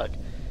also stuck.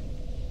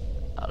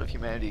 Out of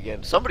humanity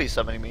again. Somebody's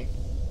summoning me.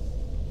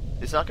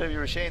 It's not going to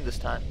be Rishain this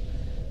time.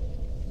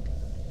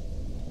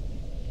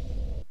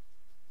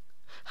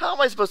 How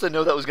am I supposed to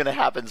know that was going to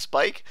happen,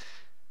 Spike?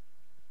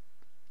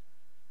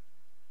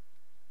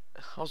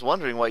 I was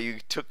wondering why you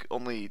took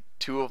only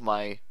 2 of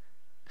my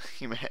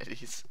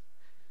humanities.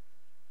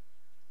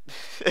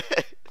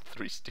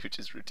 Three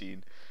Stooges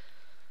routine.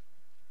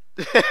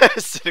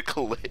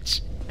 Cynical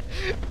Lich.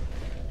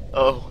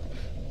 Oh.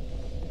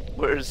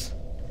 Where's...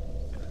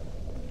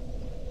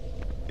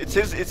 It's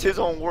his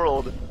own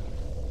world.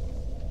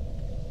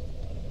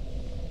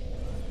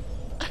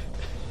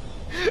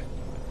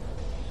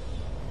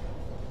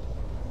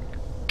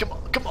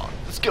 Come on,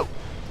 let's go.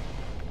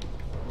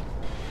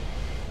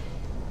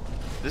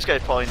 This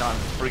guy's probably not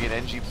friggin'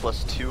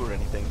 NG+2 or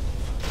anything.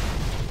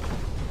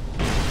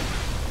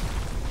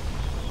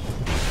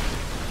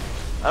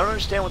 I don't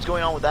understand what's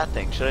going on with that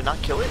thing. Should I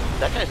not kill it?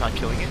 That guy's not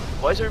killing it.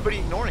 Why is everybody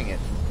ignoring it?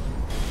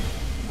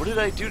 What did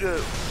I do to...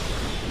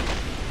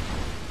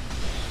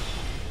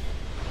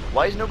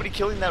 Why is nobody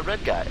killing that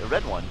red guy? A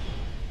red one?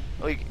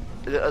 Like,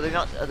 are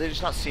they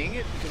just not seeing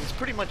it? Because it's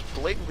pretty much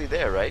blatantly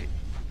there, right?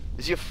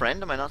 Is he a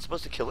friend? Am I not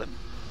supposed to kill him?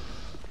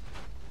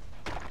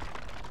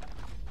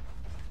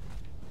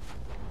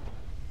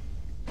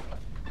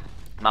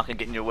 I'm not gonna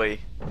get in your way,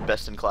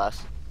 best in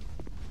class.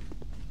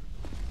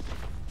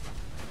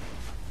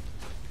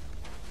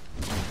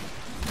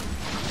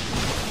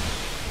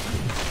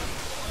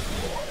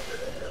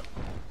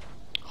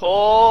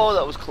 Oh,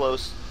 that was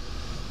close.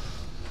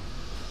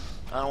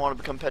 I don't want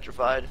to become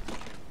petrified.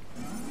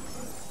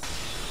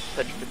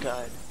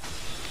 Petrified.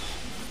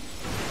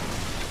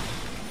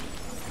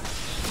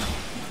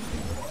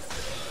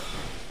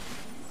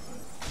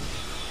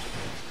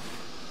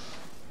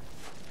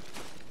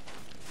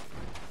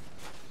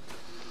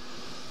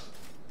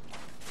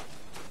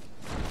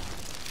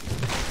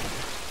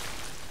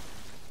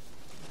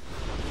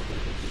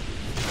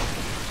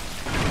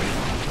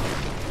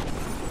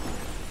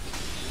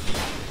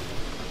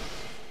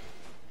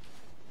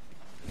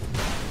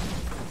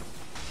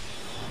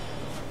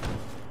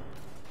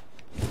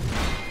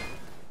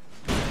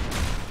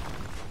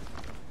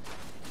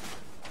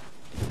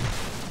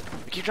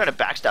 I keep trying to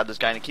backstab this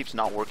guy and it keeps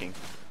not working.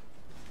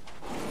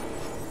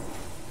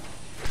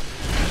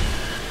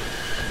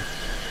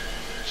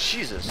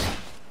 Jesus.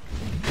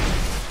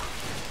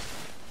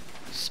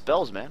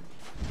 Spells, man.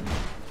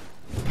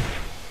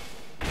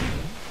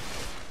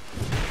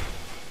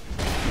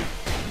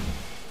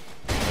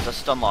 There's a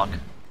stun lock.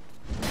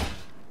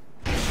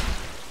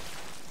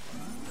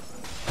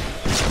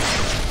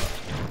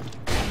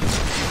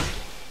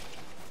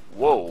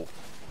 Whoa.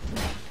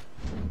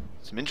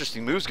 Some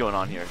interesting moves going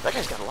on here. That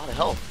guy's got a lot of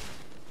health.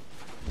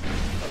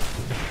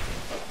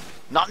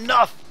 Not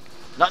enough!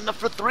 Not enough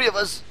for 3 of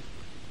us!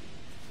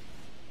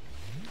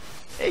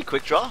 Hey,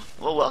 quick draw.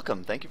 Well,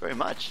 welcome. Thank you very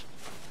much.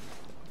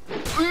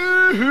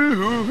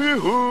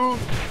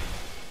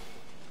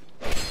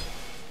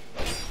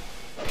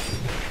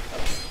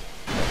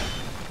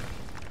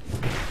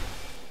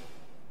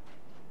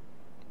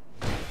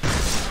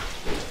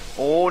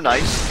 Oh,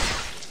 nice.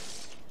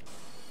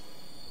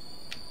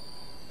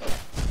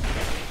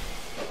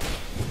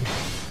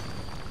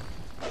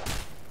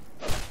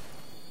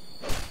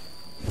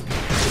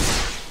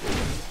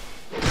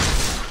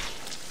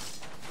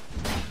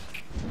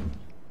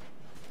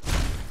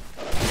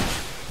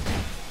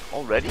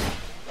 Already?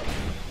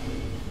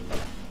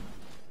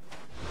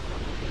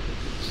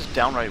 This is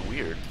downright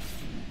weird.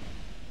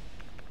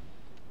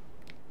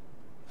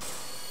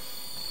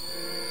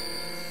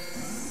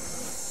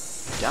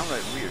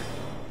 Downright weird.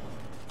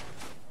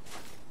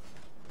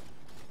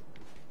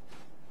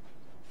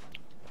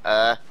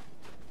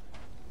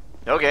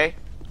 Okay.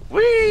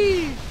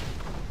 Whee!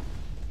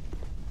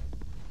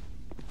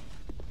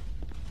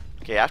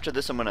 Okay, after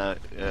this I'm gonna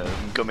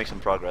go make some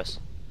progress.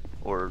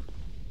 Or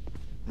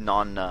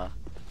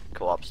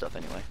non-co-op stuff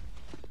anyway.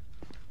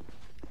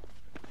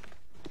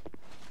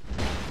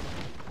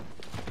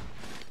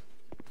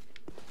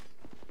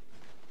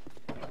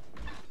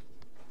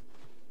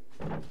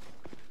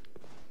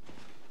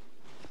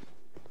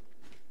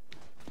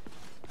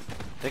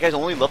 That guy's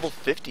only level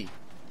 50.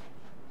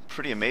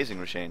 Pretty amazing,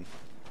 Rishain.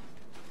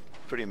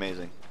 Pretty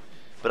amazing.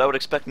 But I would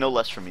expect no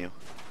less from you.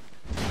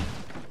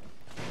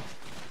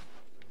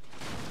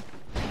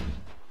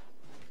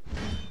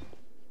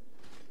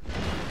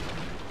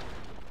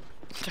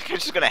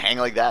 It's just gonna hang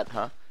like that,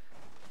 huh?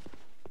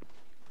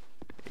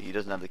 He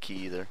doesn't have the key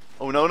either.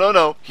 Oh no, no,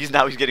 no! He's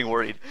getting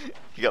worried.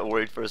 He got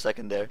worried for a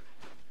second there.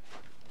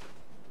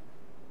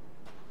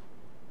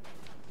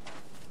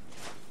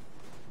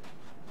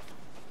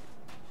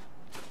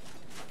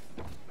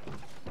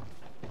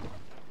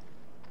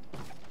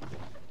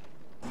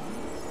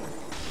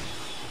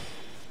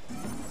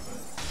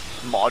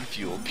 Mod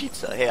fuel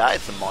pizza. Hey, I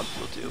had some mod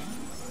fuel too.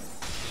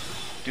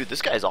 Dude,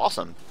 this guy's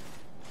awesome.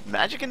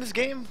 Magic in this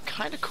game,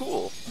 kinda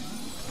cool.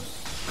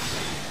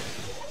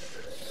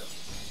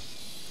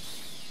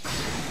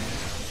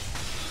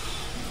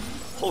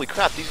 Holy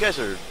crap, these guys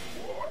are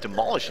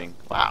demolishing.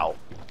 Wow.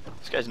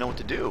 These guys know what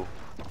to do.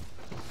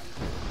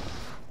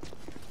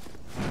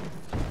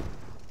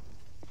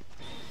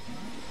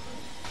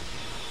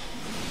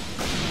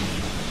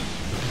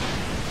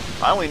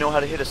 I only know how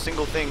to hit a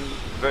single thing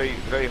very,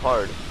 very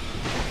hard.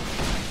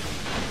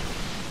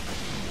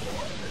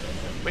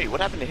 Wait, what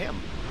happened to him?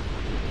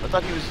 I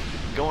thought he was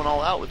going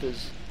all out with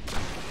his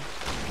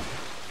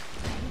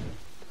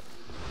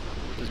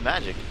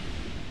magic.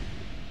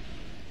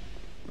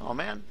 Oh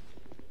man.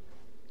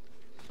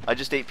 I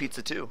just ate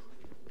pizza too.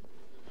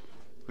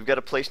 We've got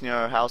a place near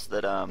our house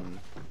that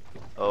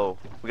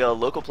we got a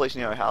local place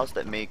near our house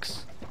that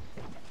makes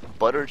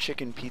butter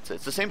chicken pizza.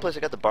 It's the same place I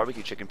got the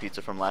barbecue chicken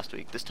pizza from last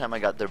week. This time I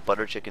got their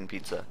butter chicken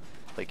pizza.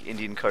 Like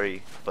Indian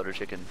curry butter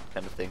chicken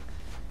kind of thing.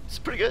 It's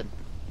pretty good.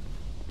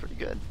 Pretty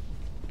good.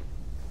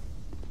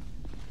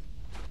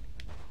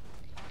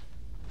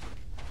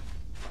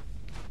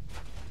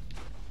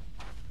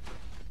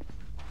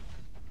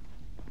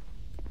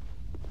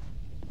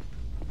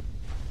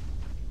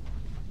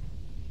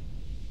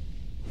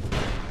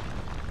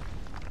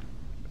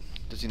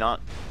 Does he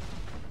not?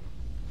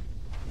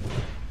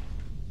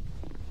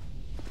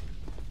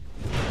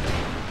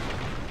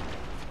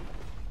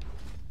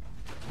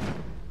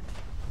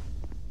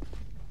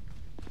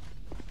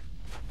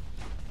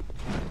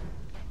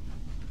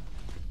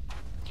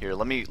 Here,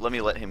 let me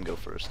let him go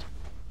first.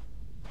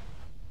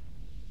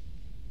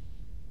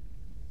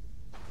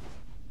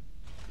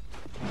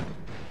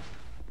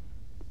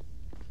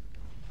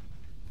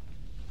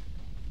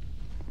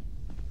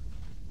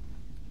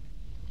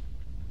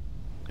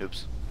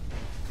 Oops.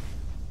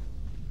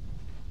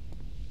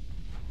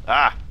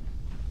 Ah!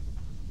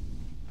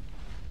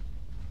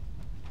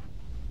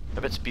 I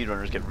bet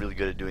speedrunners get really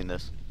good at doing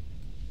this.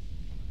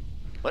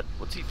 What?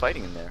 What's he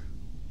fighting in there?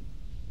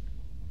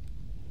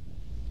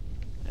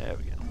 There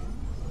we go.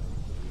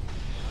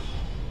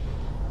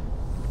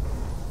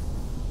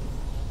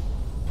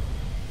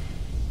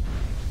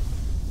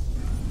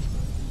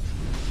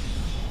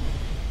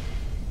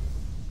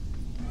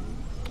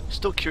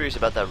 Still curious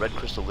about that red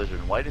crystal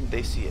lizard. Why didn't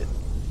they see it?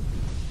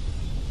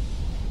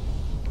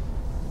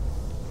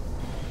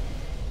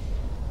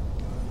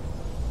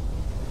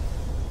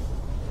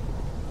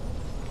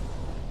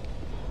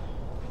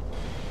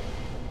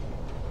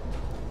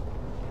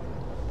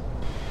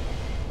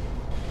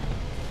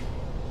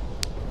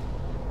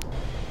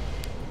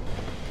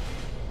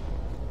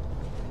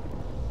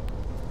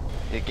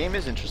 The game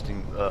is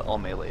interesting, all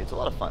melee. It's a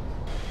lot of fun.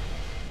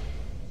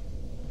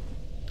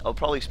 I'll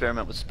probably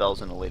experiment with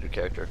spells in a later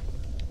character.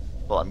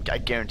 Well, I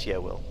guarantee I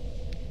will.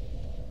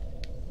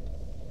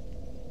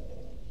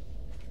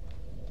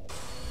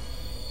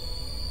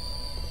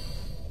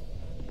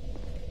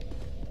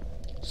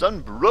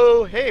 Son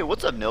bro, hey,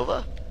 what's up,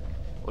 Nova?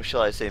 Or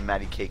shall I say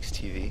Matty Cakes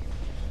TV?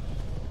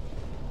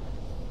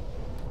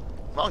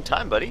 Long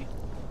time, buddy.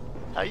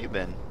 How you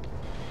been?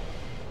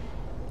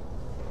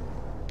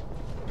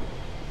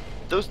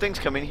 Those things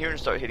come in here and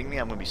start hitting me,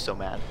 I'm gonna be so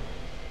mad.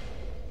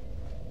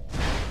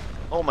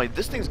 Oh my,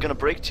 this thing's gonna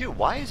break too.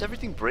 Why is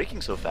everything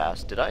breaking so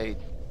fast?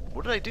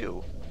 What did I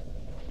do?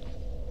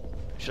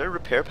 Should I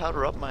repair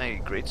powder up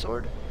my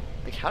greatsword?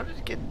 Like, how did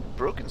it get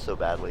broken so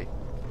badly?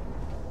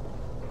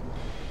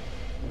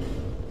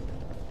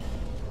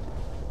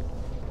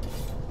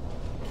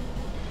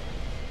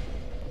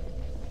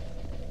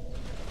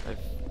 I have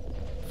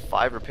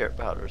 5 repair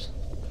powders.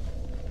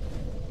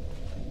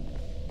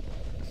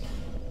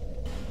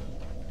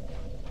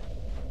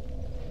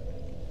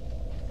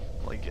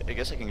 I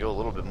guess I can go a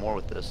little bit more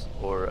with this,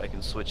 or I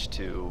can switch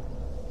to...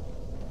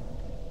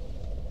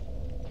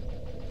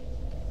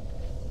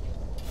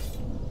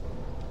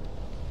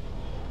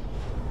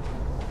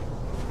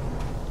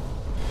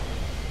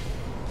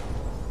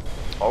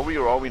 Are we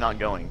or are we not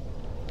going?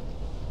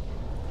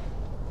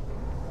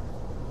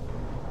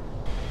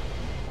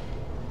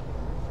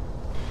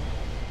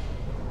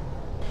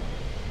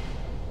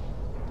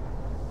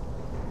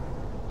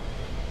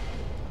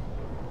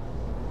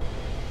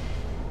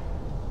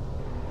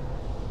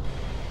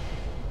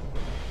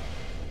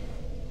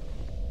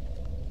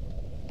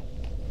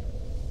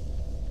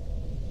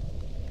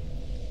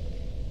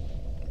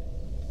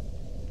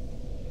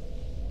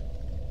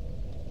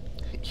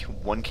 You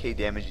 1k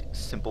damage,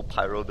 simple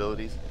pyro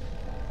abilities.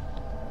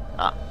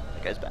 Ah,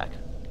 that guy's back.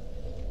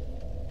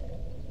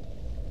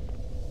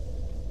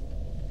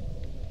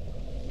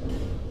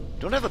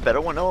 Don't I have a better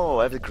one? Oh,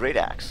 I have the great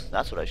axe.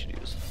 That's what I should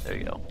use. There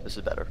you go. This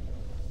is better.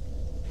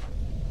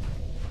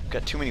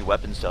 Got too many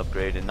weapons to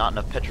upgrade and not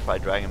enough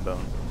petrified dragon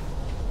bone.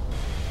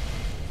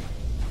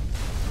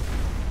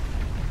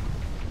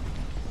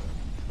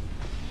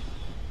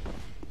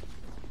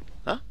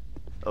 Huh?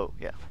 Oh,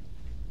 yeah.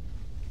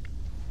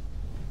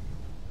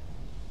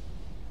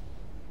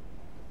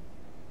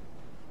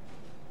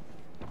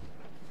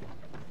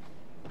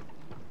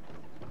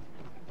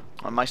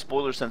 My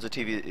spoiler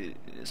sensitivity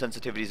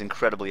is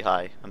incredibly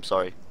high. I'm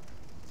sorry.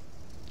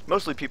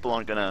 Mostly people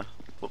aren't gonna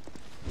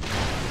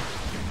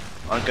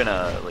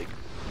like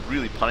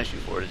really punish you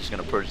for it. They're just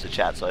gonna purge the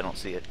chat so I don't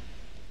see it.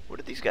 Where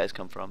did these guys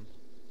come from?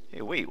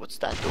 Hey, wait, what's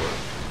that door?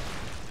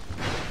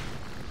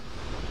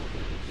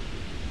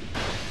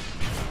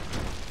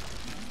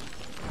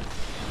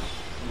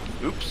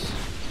 Oops.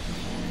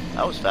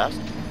 That was fast.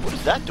 What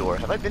is that door?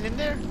 Have I been in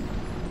there?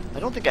 I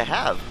don't think I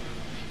have.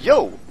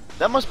 Yo!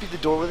 That must be the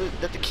door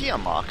that the key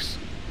unlocks.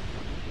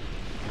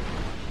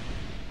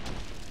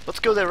 Let's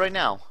go there right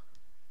now.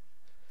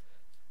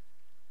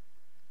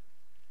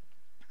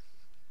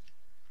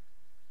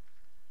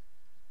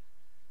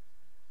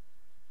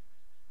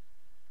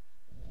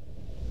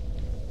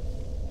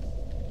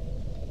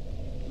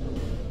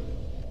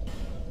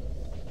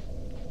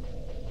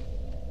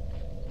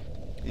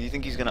 You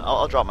think he's gonna...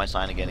 I'll drop my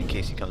sign again in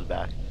case he comes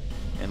back.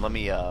 And let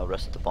me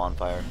rest at the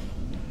bonfire.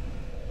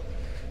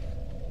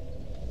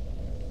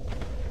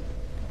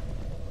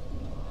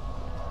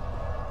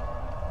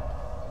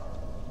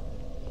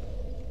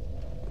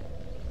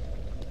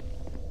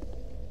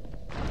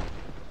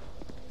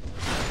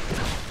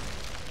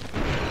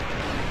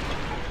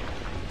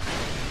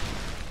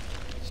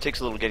 Takes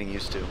a little getting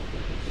used to.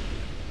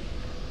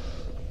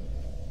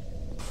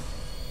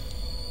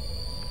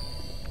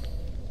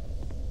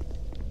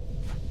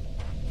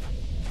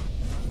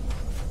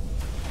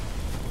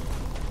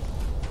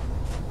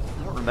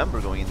 I don't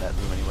remember going in that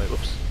room anyway.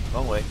 Whoops,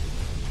 wrong way.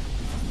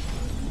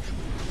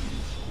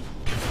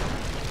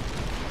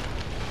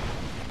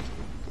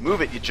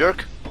 Move it, you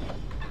jerk!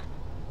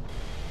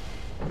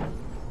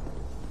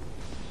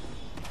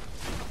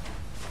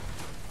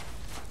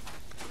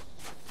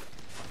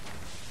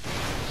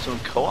 So in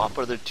co-op,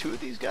 are there two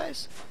of these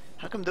guys?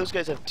 How come those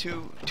guys have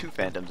two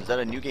phantoms? Is that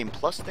a New Game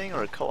Plus thing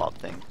or a co-op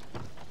thing?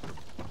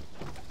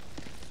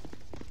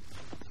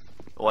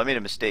 Oh, I made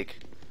a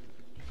mistake.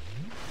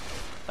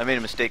 I made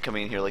a mistake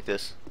coming in here like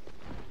this.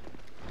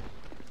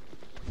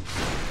 I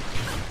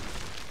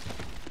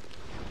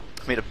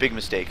made a big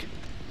mistake.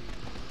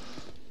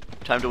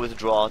 Time to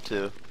withdraw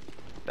to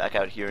back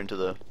out here into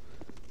the...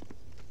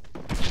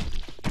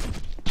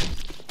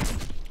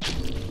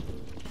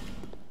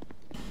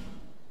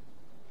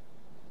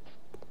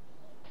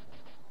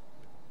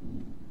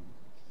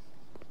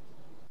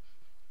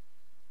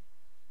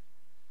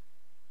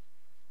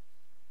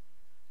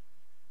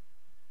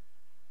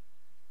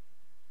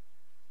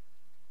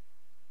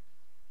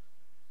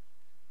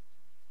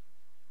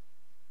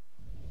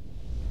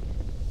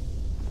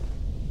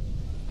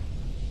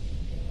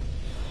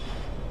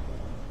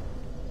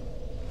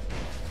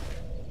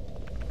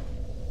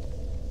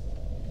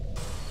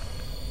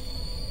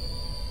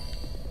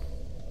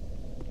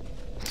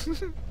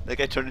 That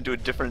guy turned into a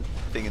different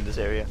thing in this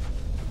area.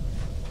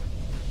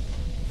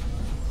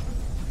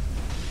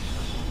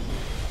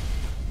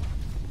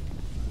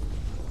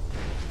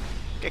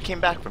 Guy came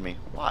back for me.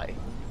 Why?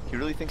 He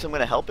really thinks I'm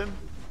gonna help him?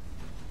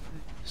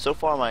 So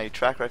far my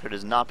track record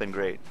has not been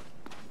great.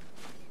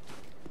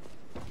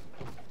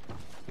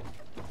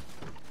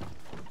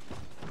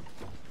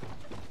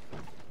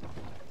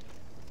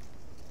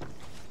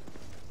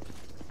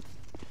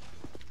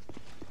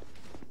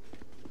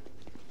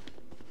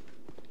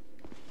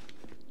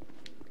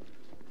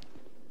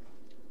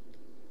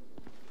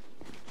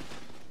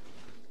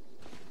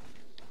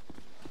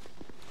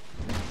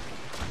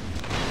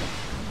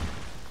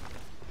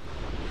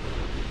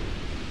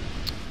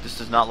 This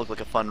does not look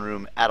like a fun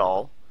room at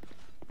all.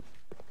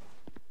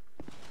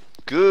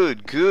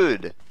 Good,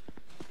 good.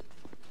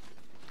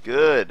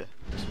 Good.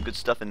 There's some good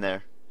stuff in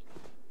there.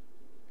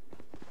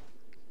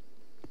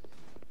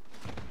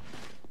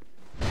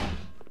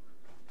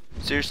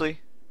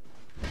 Seriously?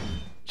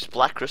 Just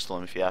black crystal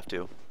him if you have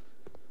to.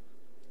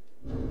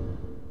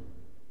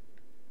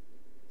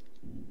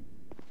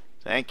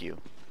 Thank you.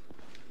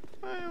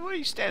 Why are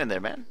you standing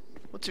there, man?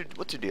 What's your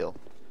deal?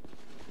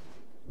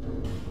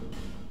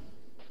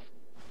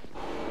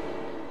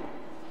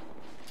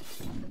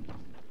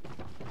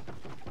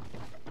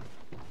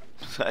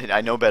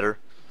 I know better.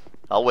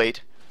 I'll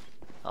wait.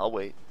 I'll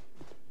wait.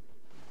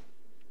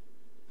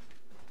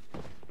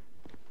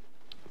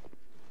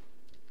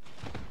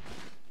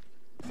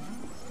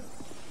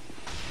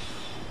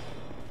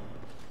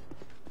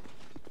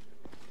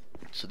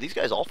 So these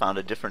guys all found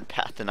a different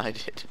path than I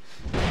did.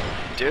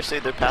 I dare say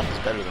their path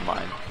is better than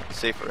mine.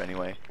 Safer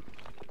anyway.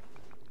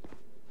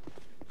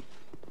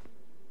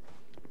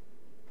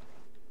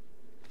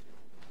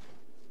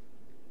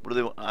 What do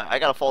they want? I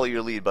gotta follow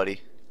your lead,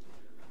 buddy.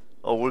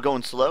 Oh, we're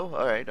going slow?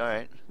 Alright,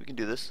 alright. We can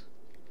do this.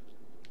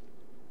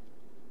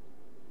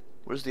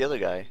 Where's the other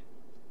guy?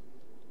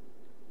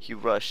 He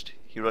rushed.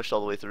 He rushed all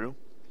the way through.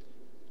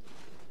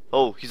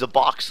 Oh, he's a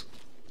box.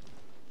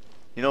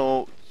 You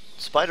know,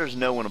 spiders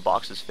know when a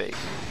box is fake.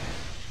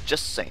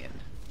 Just saying.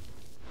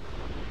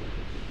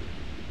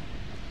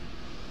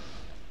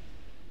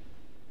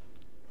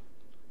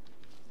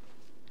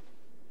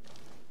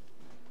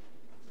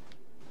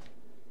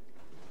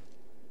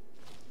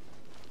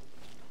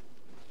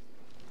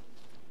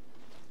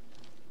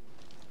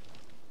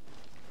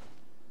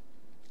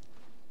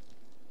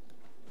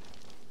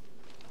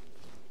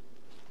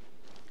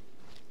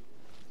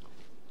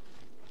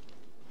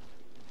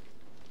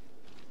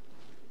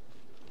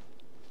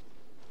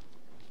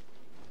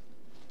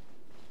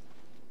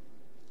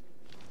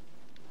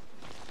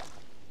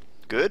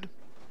 Good?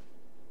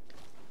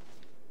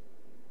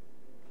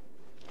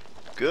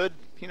 Good?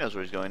 He knows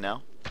where he's going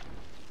now.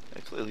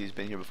 Yeah, clearly he's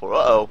been here before.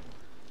 Uh-oh.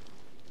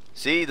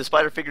 See, the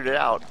spider figured it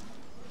out.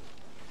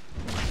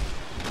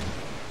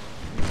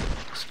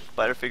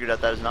 Spider figured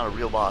out that is not a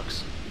real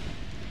box.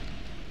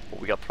 Well,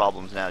 we got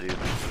problems now, dude.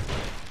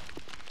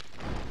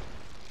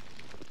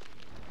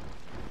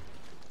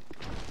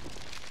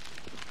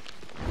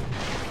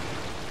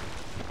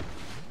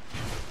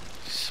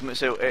 Some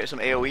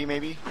AoE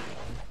maybe?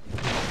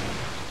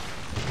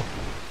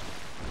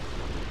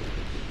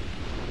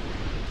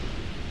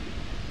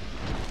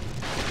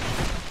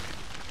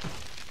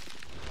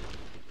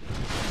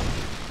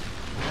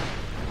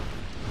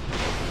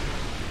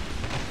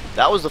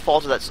 That was the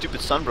fault of that stupid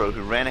sunbro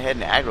who ran ahead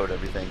and aggroed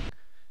everything.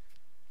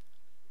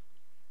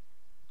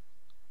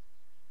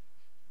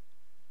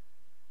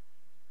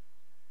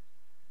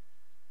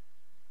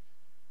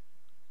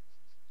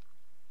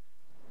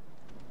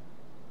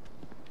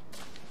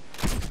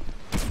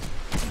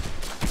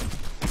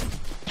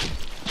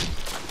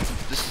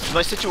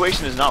 My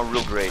situation is not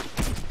real great.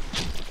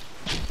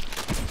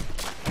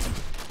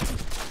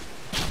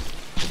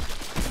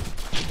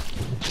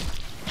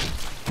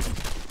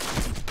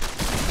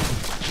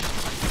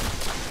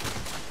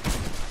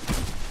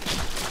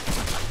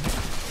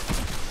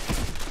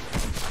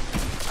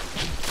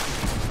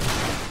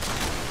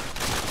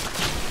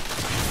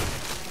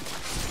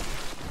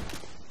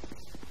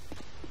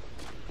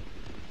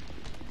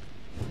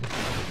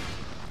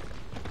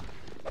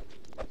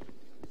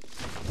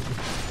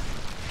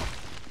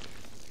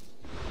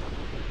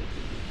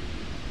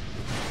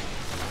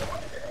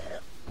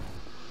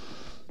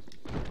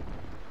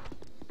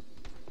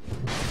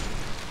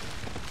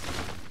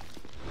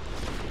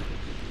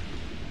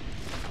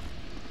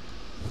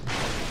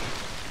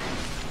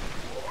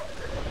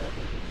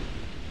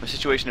 My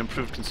situation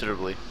improved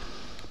considerably.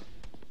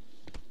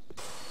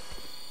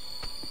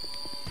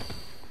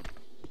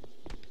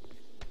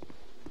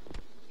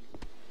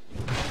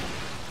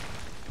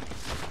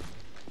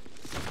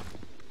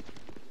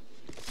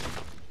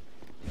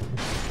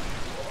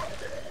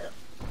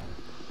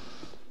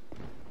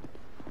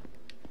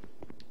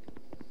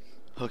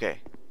 Okay.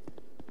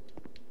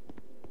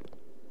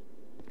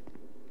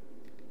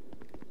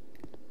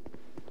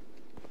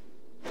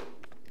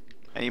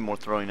 I need more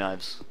throwing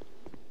knives.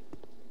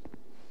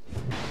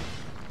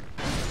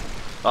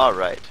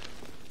 Alright.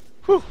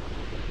 Whew.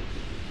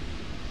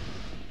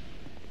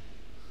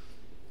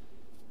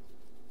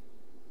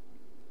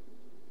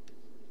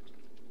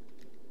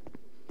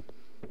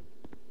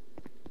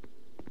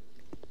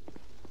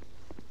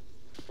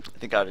 I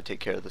think I ought to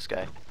take care of this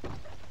guy.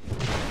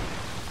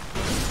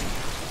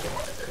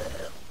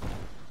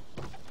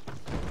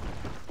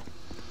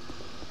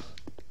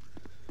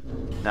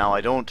 Now I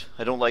don't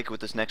like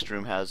what this next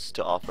room has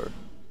to offer,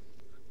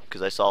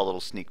 because I saw a little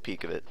sneak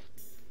peek of it.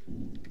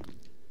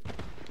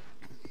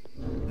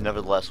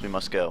 Nevertheless, we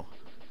must go.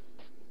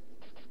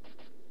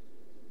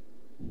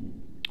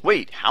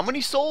 Wait, how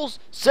many souls?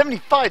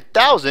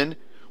 75,000?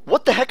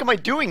 What the heck am I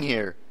doing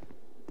here?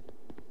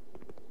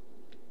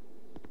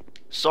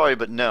 Sorry,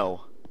 but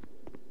no.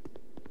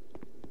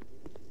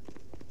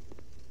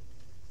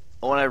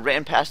 Oh, and I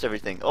ran past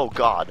everything. Oh,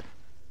 God.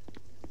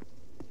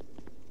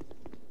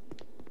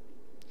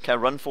 Can I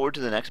run forward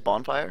to the next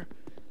bonfire?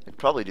 I could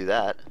probably do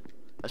that.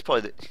 That's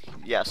probably the...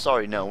 Yeah,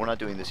 sorry, no, we're not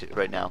doing this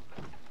right now.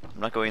 I'm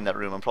not going in that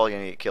room. I'm probably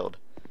going to get killed.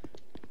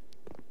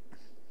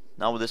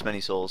 Not with this many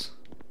souls.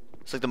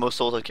 It's like the most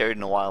souls I've carried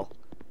in a while.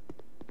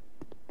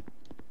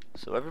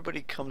 So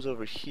everybody comes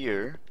over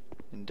here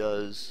and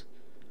does...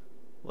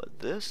 What,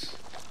 this?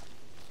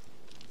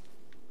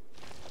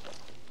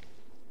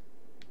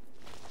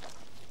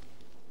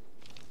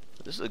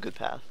 This is a good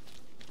path.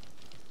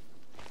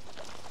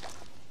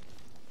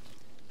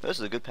 This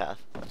is a good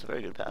path. That's a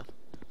very good path.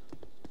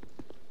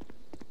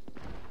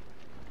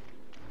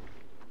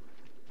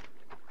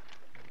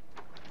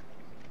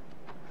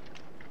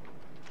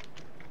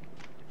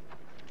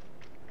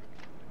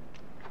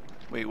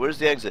 Wait, where's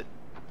the exit?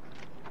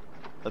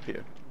 Up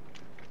here.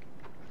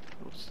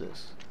 What's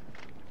this?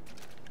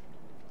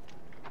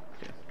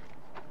 Okay.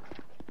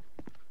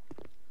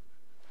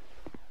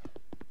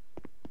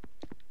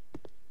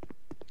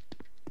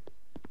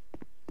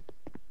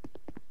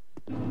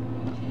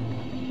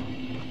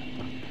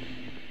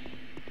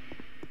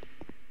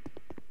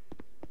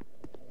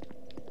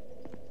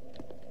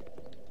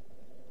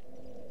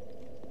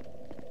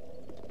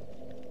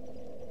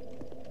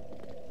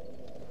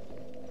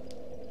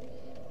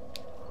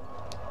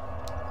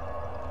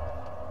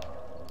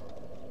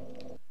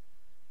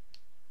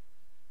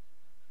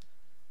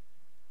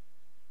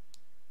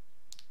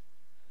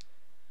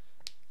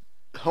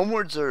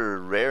 Homewards are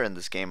rare in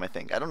this game, I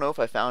think. I don't know if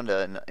I found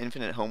an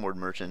infinite homeward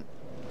merchant,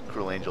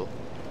 Cruel Angel.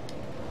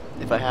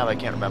 If I have, I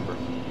can't remember.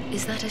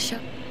 Is that a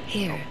shop?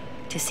 Here,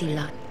 to see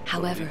light.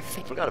 However,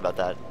 forgot about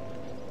that.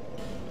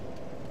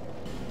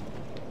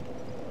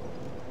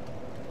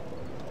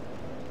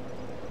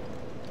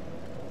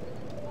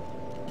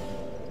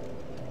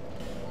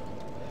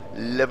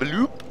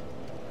 Level up.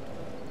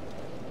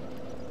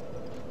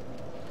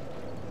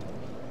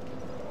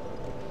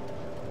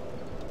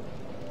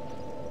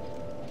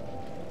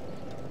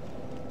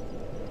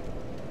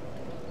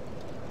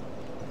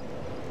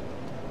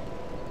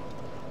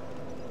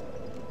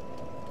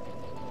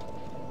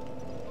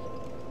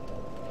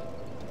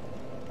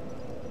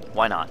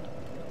 Why not?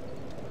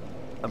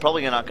 I'm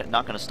probably not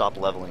going to stop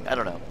leveling. I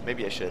don't know.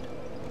 Maybe I should.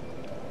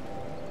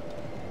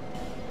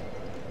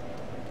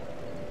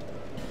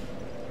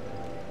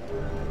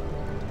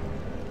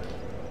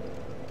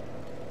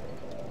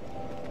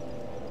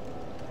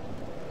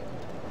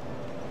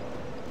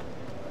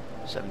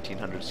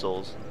 $1,700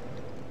 souls.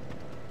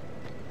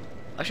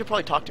 I should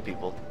probably talk to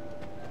people.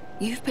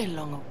 You've been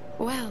long.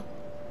 Well,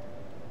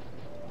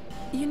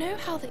 you know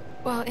how they.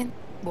 Well, in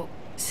what?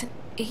 Since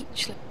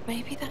each,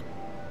 maybe that.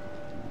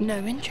 No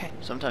interest.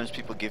 Sometimes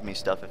people give me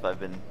stuff if I've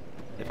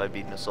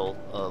beaten a soul,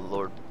 a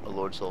lord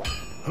soul.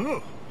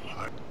 Oh,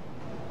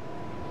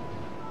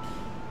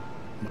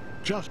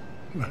 just.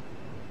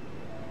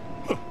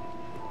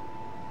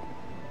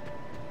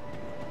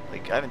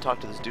 Like, I haven't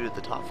talked to this dude at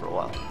the top for a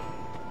while.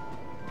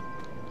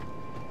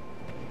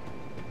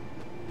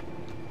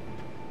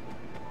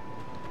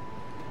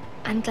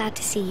 I'm glad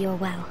to see you're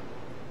well.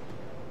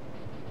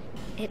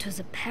 It was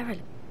a peril.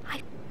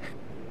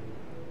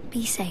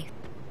 Be safe.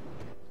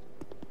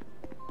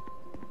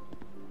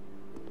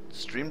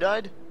 Stream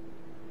died?